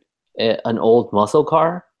driven an old muscle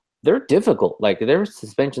car, they're difficult. Like their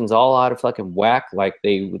suspension's all out of fucking whack. Like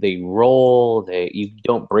they roll, you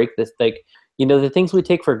don't break this like the things we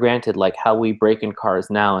take for granted, like how we brake in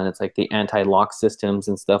cars now, and it's like the anti-lock systems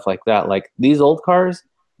and stuff like that. Like these old cars,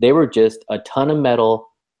 they were just a ton of metal,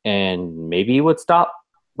 and maybe you would stop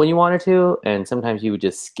when you wanted to, and sometimes you would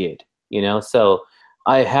just skid, So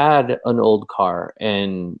I had an old car,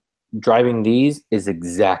 and driving these is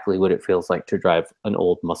exactly what it feels like to drive an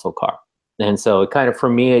old muscle car. And so it kind of, for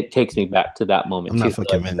me, it takes me back to that moment. I'm not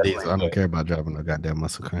fucking Vin Diesel. I don't care about driving a goddamn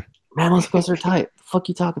muscle car. Man, muscle cars are tight. The fuck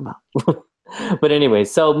you talking about? But anyway,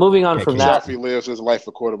 so moving on from that. He lives his life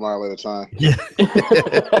a quarter mile at a time. Yeah.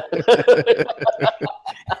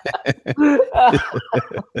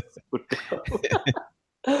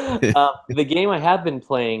 The game I have been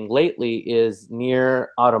playing lately is Nier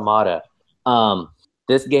Automata.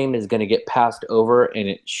 This game is going to get passed over, and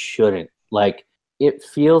it shouldn't. Like, it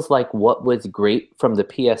feels like what was great from the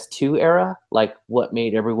PS2 era, like what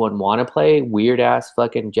made everyone want to play weird-ass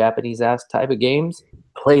fucking Japanese-ass type of games.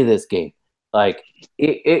 Play this game. Like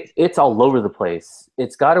it's all over the place.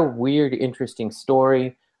 It's got a weird, interesting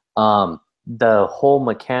story. The whole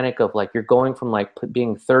mechanic of like you're going from like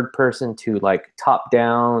being third person to like top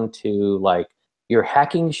down to like you're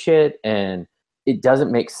hacking shit, and it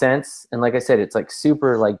doesn't make sense. And like I said, it's like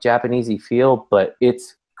super like Japanesey feel, but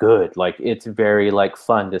it's good. Like it's very like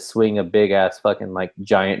fun to swing a big ass fucking like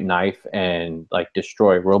giant knife and like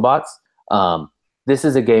destroy robots. This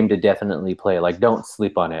is a game to definitely play. Like don't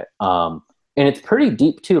sleep on it. And it's pretty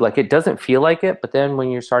deep too. Like it doesn't feel like it, but then when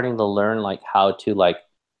you're starting to learn like how to like,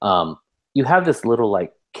 you have this little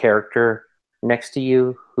like character next to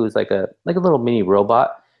you who's like a little mini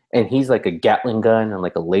robot, and he's like a Gatling gun and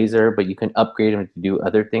like a laser, but you can upgrade him to do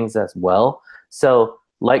other things as well. So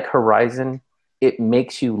like Horizon, it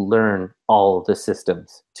makes you learn all of the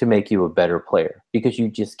systems to make you a better player, because you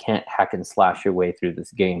just can't hack and slash your way through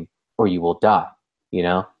this game or you will die,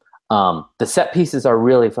 The set pieces are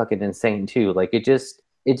really fucking insane too. Like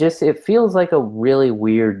it feels like a really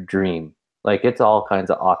weird dream. Like it's all kinds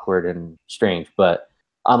of awkward and strange, but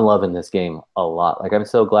I'm loving this game a lot. Like I'm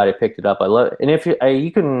so glad I picked it up. I love it. And if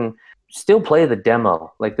you can still play the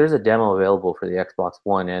demo, like there's a demo available for the Xbox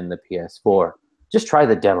One and the PS4. Just try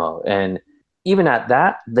the demo, and even at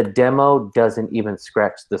that, the demo doesn't even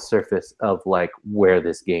scratch the surface of like where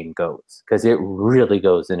this game goes, because it really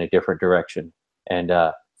goes in a different direction. And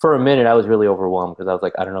for a minute, I was really overwhelmed because I was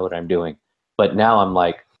like, I don't know what I'm doing. But now I'm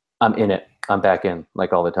like, I'm in it. I'm back in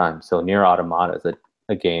like all the time. So Nier Automata is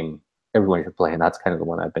a game everyone should play, and that's kind of the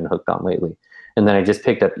one I've been hooked on lately. And then I just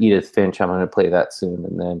picked up Edith Finch. I'm going to play that soon,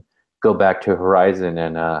 and then go back to Horizon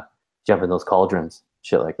and jump in those cauldrons,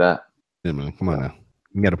 shit like that. Yeah, man, come on now.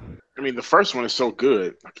 You gotta. I mean, the first one is so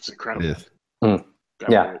good. It's incredible. Yes.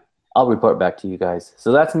 Yeah, I'll report back to you guys.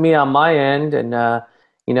 So that's me on my end, and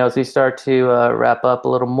as we start to wrap up a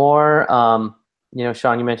little more,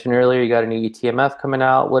 Sean, you mentioned earlier you got a new ETMF coming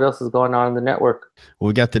out. What else is going on in the network? Well,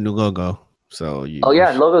 we got the new logo, so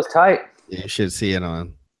logo's tight. You should see it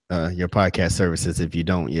on your podcast services. If you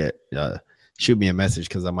don't yet, shoot me a message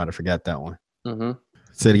because I might have forgot that one. Mm-hmm.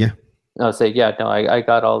 Say it again. I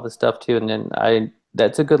got all the stuff too, and then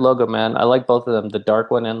that's a good logo, man. I like both of them, the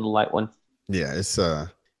dark one and the light one. Yeah,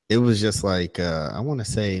 it was just like I want to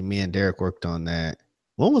say me and Derek worked on that.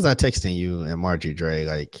 When was I texting you and Margie Dre?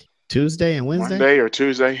 Like Tuesday and Wednesday? Monday or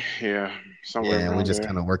Tuesday, yeah. Yeah, and we're just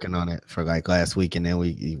kind of working on it for like last week, and then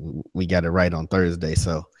we got it right on Thursday.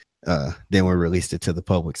 So then we released it to the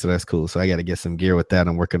public. So that's cool. So I got to get some gear with that.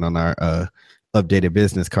 I'm working on our updated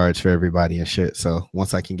business cards for everybody and shit. So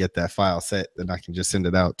once I can get that file set, then I can just send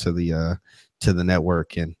it out to the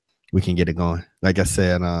network and we can get it going. Like I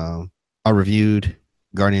said, I reviewed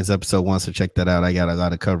Guardians episode 1, so check that out. I got a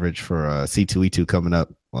lot of coverage for C2E2 coming up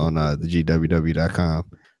on the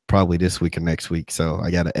GWW.com probably this week or next week. So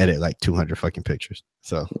I got to edit like 200 fucking pictures.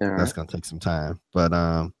 So that's going to take some time. But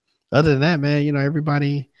other than that, man,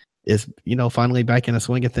 everybody is, finally back in the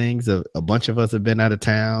swing of things. A bunch of us have been out of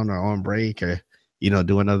town or on break or,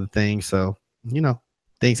 doing other things. So,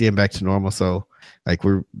 things getting back to normal. So like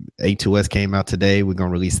A2S came out today. We're going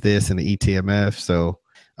to release this in the ETMF. So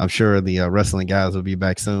I'm sure the wrestling guys will be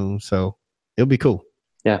back soon. So it'll be cool.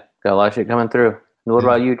 Yeah. Got a lot of shit coming through. And what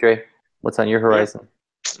about you, Dre? What's on your horizon?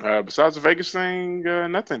 Besides the Vegas thing,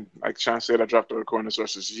 nothing. Like Sean said, I dropped the recording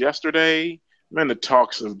sources yesterday. I'm in the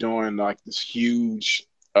talks of doing like this huge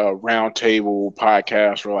roundtable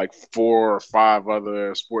podcast for like 4 or 5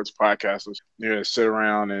 other sports podcasters. Sit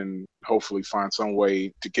around and hopefully find some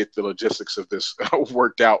way to get the logistics of this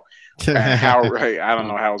worked out. I don't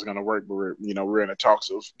know how it's going to work, but we're in the talks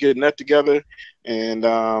of getting that together. And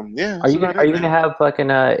are you going to have fucking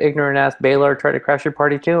ignorant ass Baylor try to crash your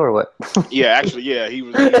party too, or what? He's going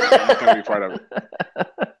to be part of it.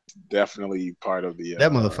 Definitely part of the.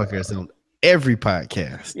 That motherfucker is on every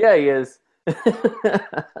podcast. Yeah, he is.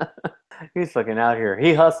 He's fucking out here.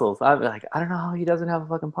 He hustles. I'm like, I don't know how he doesn't have a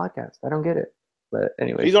fucking podcast. I don't get it. But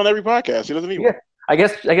anyway, he's on every podcast. He doesn't need one. I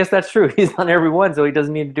guess that's true. He's on every one, so he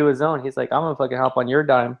doesn't need to do his own. He's like, I'm gonna fucking help on your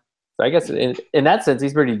dime. So I guess in that sense,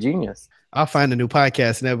 he's pretty genius. I'll find a new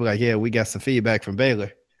podcast and they'll be like, yeah, we got some feedback from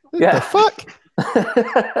Baylor. What the fuck?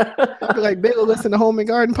 I'd be like, Baylor listen to Home and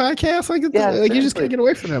Garden podcast? Like you just can't get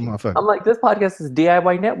away from that motherfucker. I'm like, this podcast is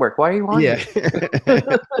DIY Network. Why are you on it?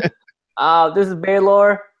 This is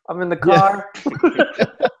Baylor. I'm in the car.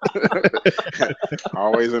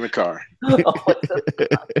 Always in the car.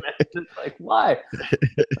 Just like, why? I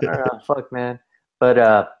don't know. Fuck, man. But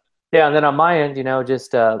and then on my end,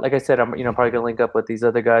 just like I said, I'm probably gonna link up with these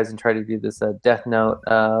other guys and try to do this Death Note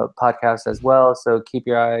podcast as well. So keep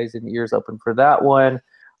your eyes and ears open for that one.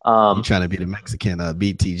 You trying to be the Mexican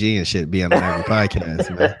BTG and shit, be on every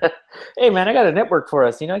podcast, man. Hey, man, I got a network for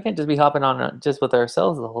us. I can't just be hopping on just with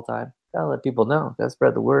ourselves the whole time. Gotta let people know. Gotta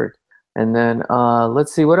spread the word. And then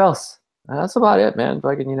let's see what else. That's about it, man.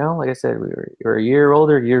 Fucking, like I said, we're a year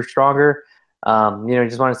older, a year stronger.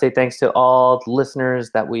 Just want to say thanks to all the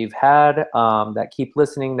listeners that we've had, that keep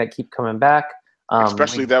listening, that keep coming back.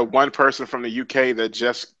 Especially that one person from the UK that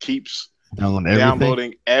just keeps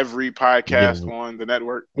downloading every podcast on the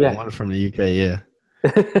network. Yeah, one from the UK,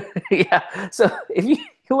 yeah. So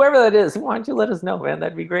whoever that is, why don't you let us know, man?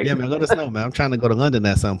 That'd be great. Yeah, man, let us know, man. I'm trying to go to London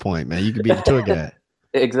at some point, man. You could be the tour guide.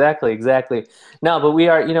 Exactly. No, but we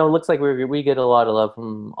are, looks like we get a lot of love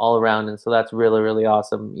from all around, and so that's really, really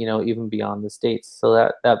awesome, even beyond the States. So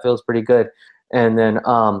that feels pretty good. And then,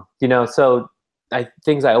 so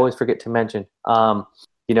things I always forget to mention,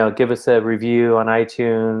 give us a review on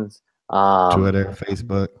iTunes, Twitter,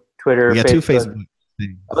 Facebook. We got 2 Facebook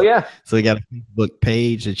things. Oh, yeah. So we got a Facebook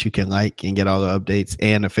page that you can like and get all the updates,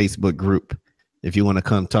 and a Facebook group if you want to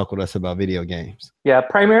come talk with us about video games. Yeah,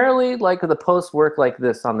 primarily like the posts work like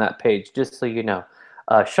this on that page, just so you know.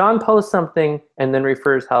 Sean posts something and then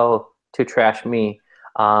refers how to trash me.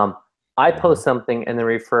 I I post something and then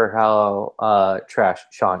refer how trash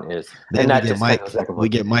Sean is. Then we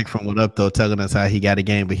get Mike from What Up Though telling us how he got a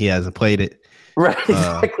game but he hasn't played it. Right,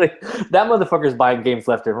 exactly. That motherfucker's buying games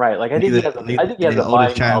left and right. Like I think he has a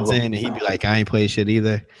buying chimes in and he'd be like, I ain't played shit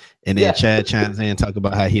either. And then Chad chimes in and talk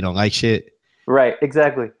about how he don't like shit. Right,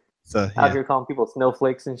 exactly. So out here calling people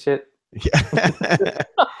snowflakes and shit. Yeah.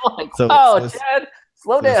 Like, Chad,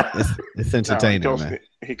 slow down. It's entertaining, man.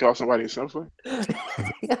 He called somebody a snowflake?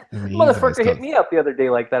 Motherfucker hit me up the other day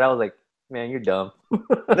like that. I was like, man, you're dumb.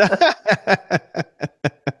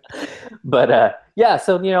 But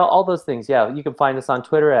so all those things. Yeah, you can find us on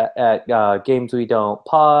Twitter at Games We Don't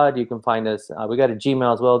Pod. You can find us. We got a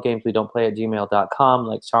Gmail as well, gameswedon'tplay@gmail.com.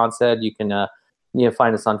 Like Sean said, you can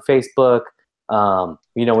find us on Facebook.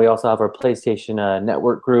 We also have our PlayStation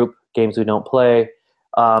network group, Games We Don't Play.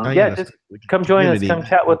 Just come join us. Come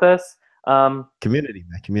chat with us. Community,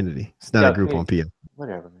 man. Community. It's not a group on PO.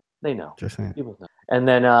 Whatever, man. They know. Just saying. People know. And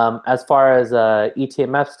then as far as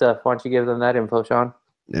ETMF stuff, why don't you give them that info, Sean?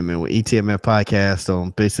 I mean, with ETMF Podcast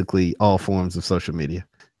on basically all forms of social media.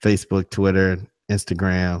 Facebook, Twitter,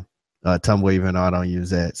 Instagram, Tumblr, even though I don't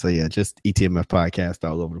use that. So yeah, just ETMF Podcast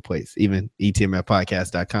all over the place. Even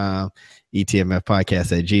etmfpodcast.com, ETMF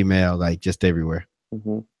Podcast at Gmail, like just everywhere.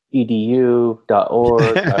 Mm-hmm.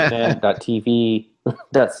 edu.org, .net, .tv,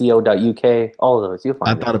 .co.uk, all of those. You'll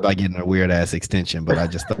find I thought about getting a weird ass extension, but I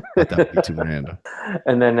just thought that would be too random.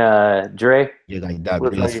 And then Dre? Yeah, like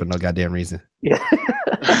 .biz for no goddamn reason. Yeah.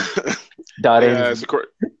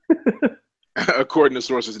 According to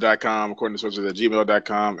sources.com, according to sources at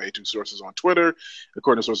gmail.com, A2 Sources on Twitter,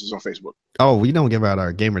 according to sources on Facebook. Oh, we don't give out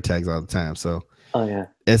our gamer tags all the time. So,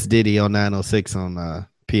 S Diddy 0906 on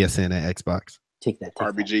PSN and Xbox. Take that.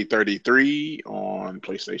 RBG33 on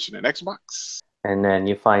PlayStation and Xbox. And then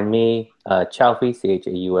you find me, Chaufie,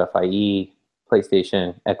 CHAUFIE,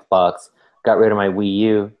 PlayStation, Xbox. Got rid of my Wii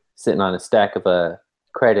U, sitting on a stack of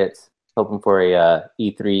credits, hoping for a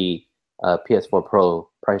E3 PS4 Pro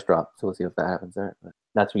price drop. So we'll see if that happens there. But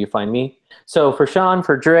that's where you find me. So for Sean,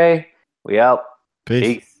 for Dre, we out.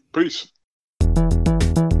 Peace.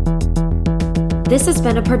 This has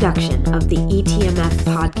been a production of the ETMF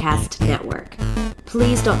Podcast Network.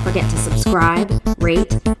 Please don't forget to subscribe,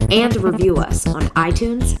 rate, and review us on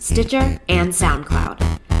iTunes, Stitcher, and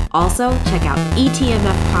SoundCloud. Also, check out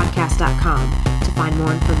etmfpodcast.com to find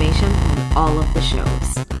more information on all of the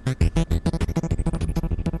shows.